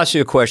 Okay, I'll ask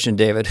you a question,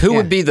 David. Who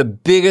would be the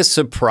biggest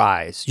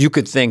surprise you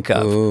could think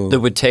of that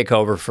would take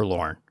over for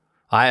Lorne?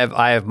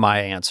 I have my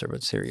answer.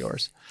 Let's hear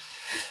yours.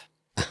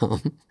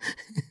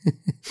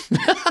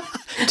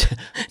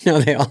 No,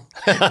 they all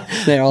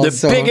The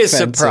so biggest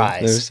offensive.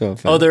 surprise. They're so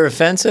offensive. Oh, they're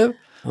offensive?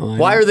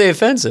 Why are they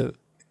offensive?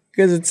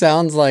 Because it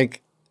sounds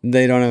like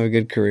they don't have a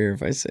good career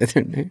if I say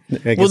their name.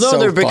 Like, Well, it's no, so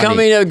they're funny.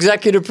 becoming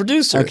executive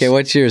producers. Okay,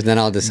 what's yours? Then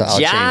I'll decide. I'll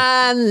change.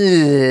 John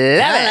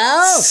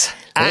Lovitz.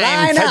 I'm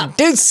Line up.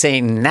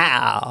 producing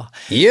now.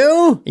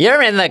 You?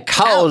 You're in the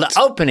cold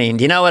opening.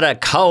 Do you know what a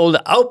cold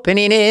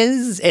opening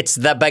is? It's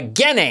the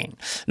beginning.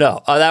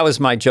 No, that was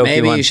my jokey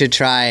Maybe one. you should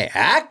try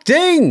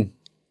acting.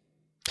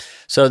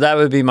 So that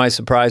would be my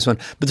surprise one.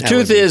 But the That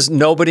truth would be. is,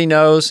 nobody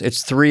knows.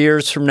 It's 3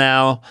 years from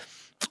now.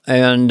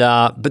 And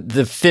but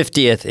the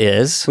 50th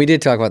is. We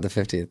did talk about the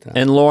 50th. Though.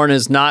 And Lorne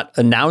has not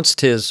announced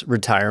his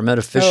retirement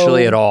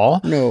officially at all.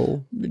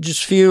 No. It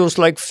just feels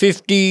like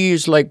 50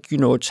 is like,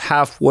 it's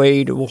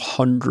halfway to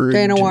 100.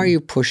 Dana, why are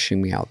you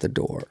pushing me out the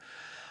door?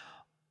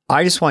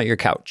 I just want your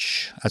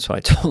couch. That's what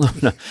I told him.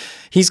 No.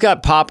 He's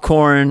got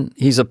popcorn.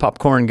 He's a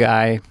popcorn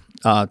guy.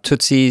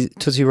 Tootsie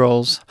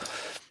Rolls.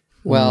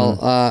 Well,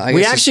 I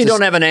We guess actually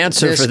don't have an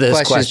answer for this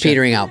question. Is question.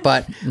 petering out,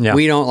 but Yeah.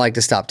 we don't like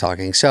to stop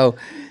talking. So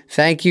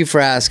thank you for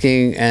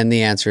asking. And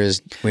the answer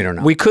is we don't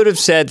know. We could have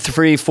said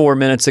 3-4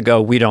 minutes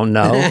ago, we don't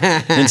know.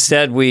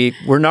 Instead, we're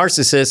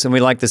narcissists and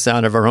we like the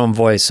sound of our own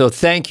voice. So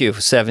thank you,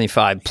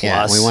 75 plus.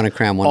 Yeah, we want to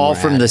cram one all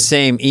more from ad the in.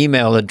 same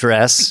email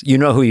address. You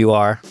know who you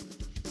are.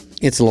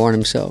 It's Lorne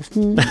himself.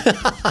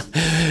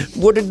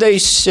 What did they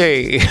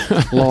say?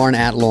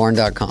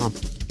 Lorne@lorne.com.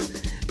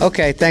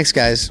 Okay, thanks,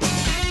 guys.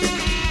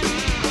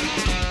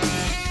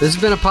 This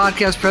has been a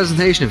podcast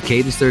presentation of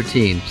Cadence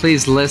 13.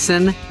 Please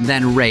listen,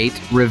 then rate,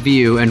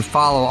 review, and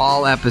follow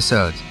all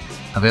episodes.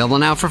 Available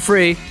now for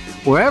free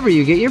wherever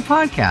you get your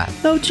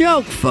podcast. No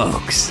joke,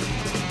 folks.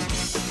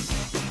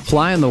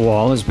 Fly on the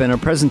Wall has been a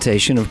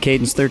presentation of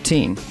Cadence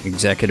 13,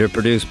 executive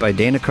produced by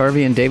Dana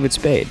Carvey and David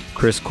Spade,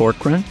 Chris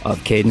Corcoran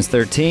of Cadence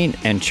 13,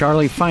 and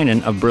Charlie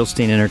Finan of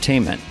Brillstein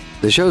Entertainment.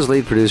 The show's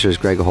lead producer is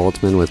Greg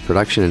Holtzman with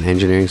production and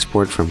engineering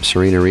support from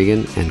Serena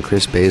Regan and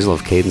Chris Basil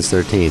of Cadence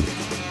 13.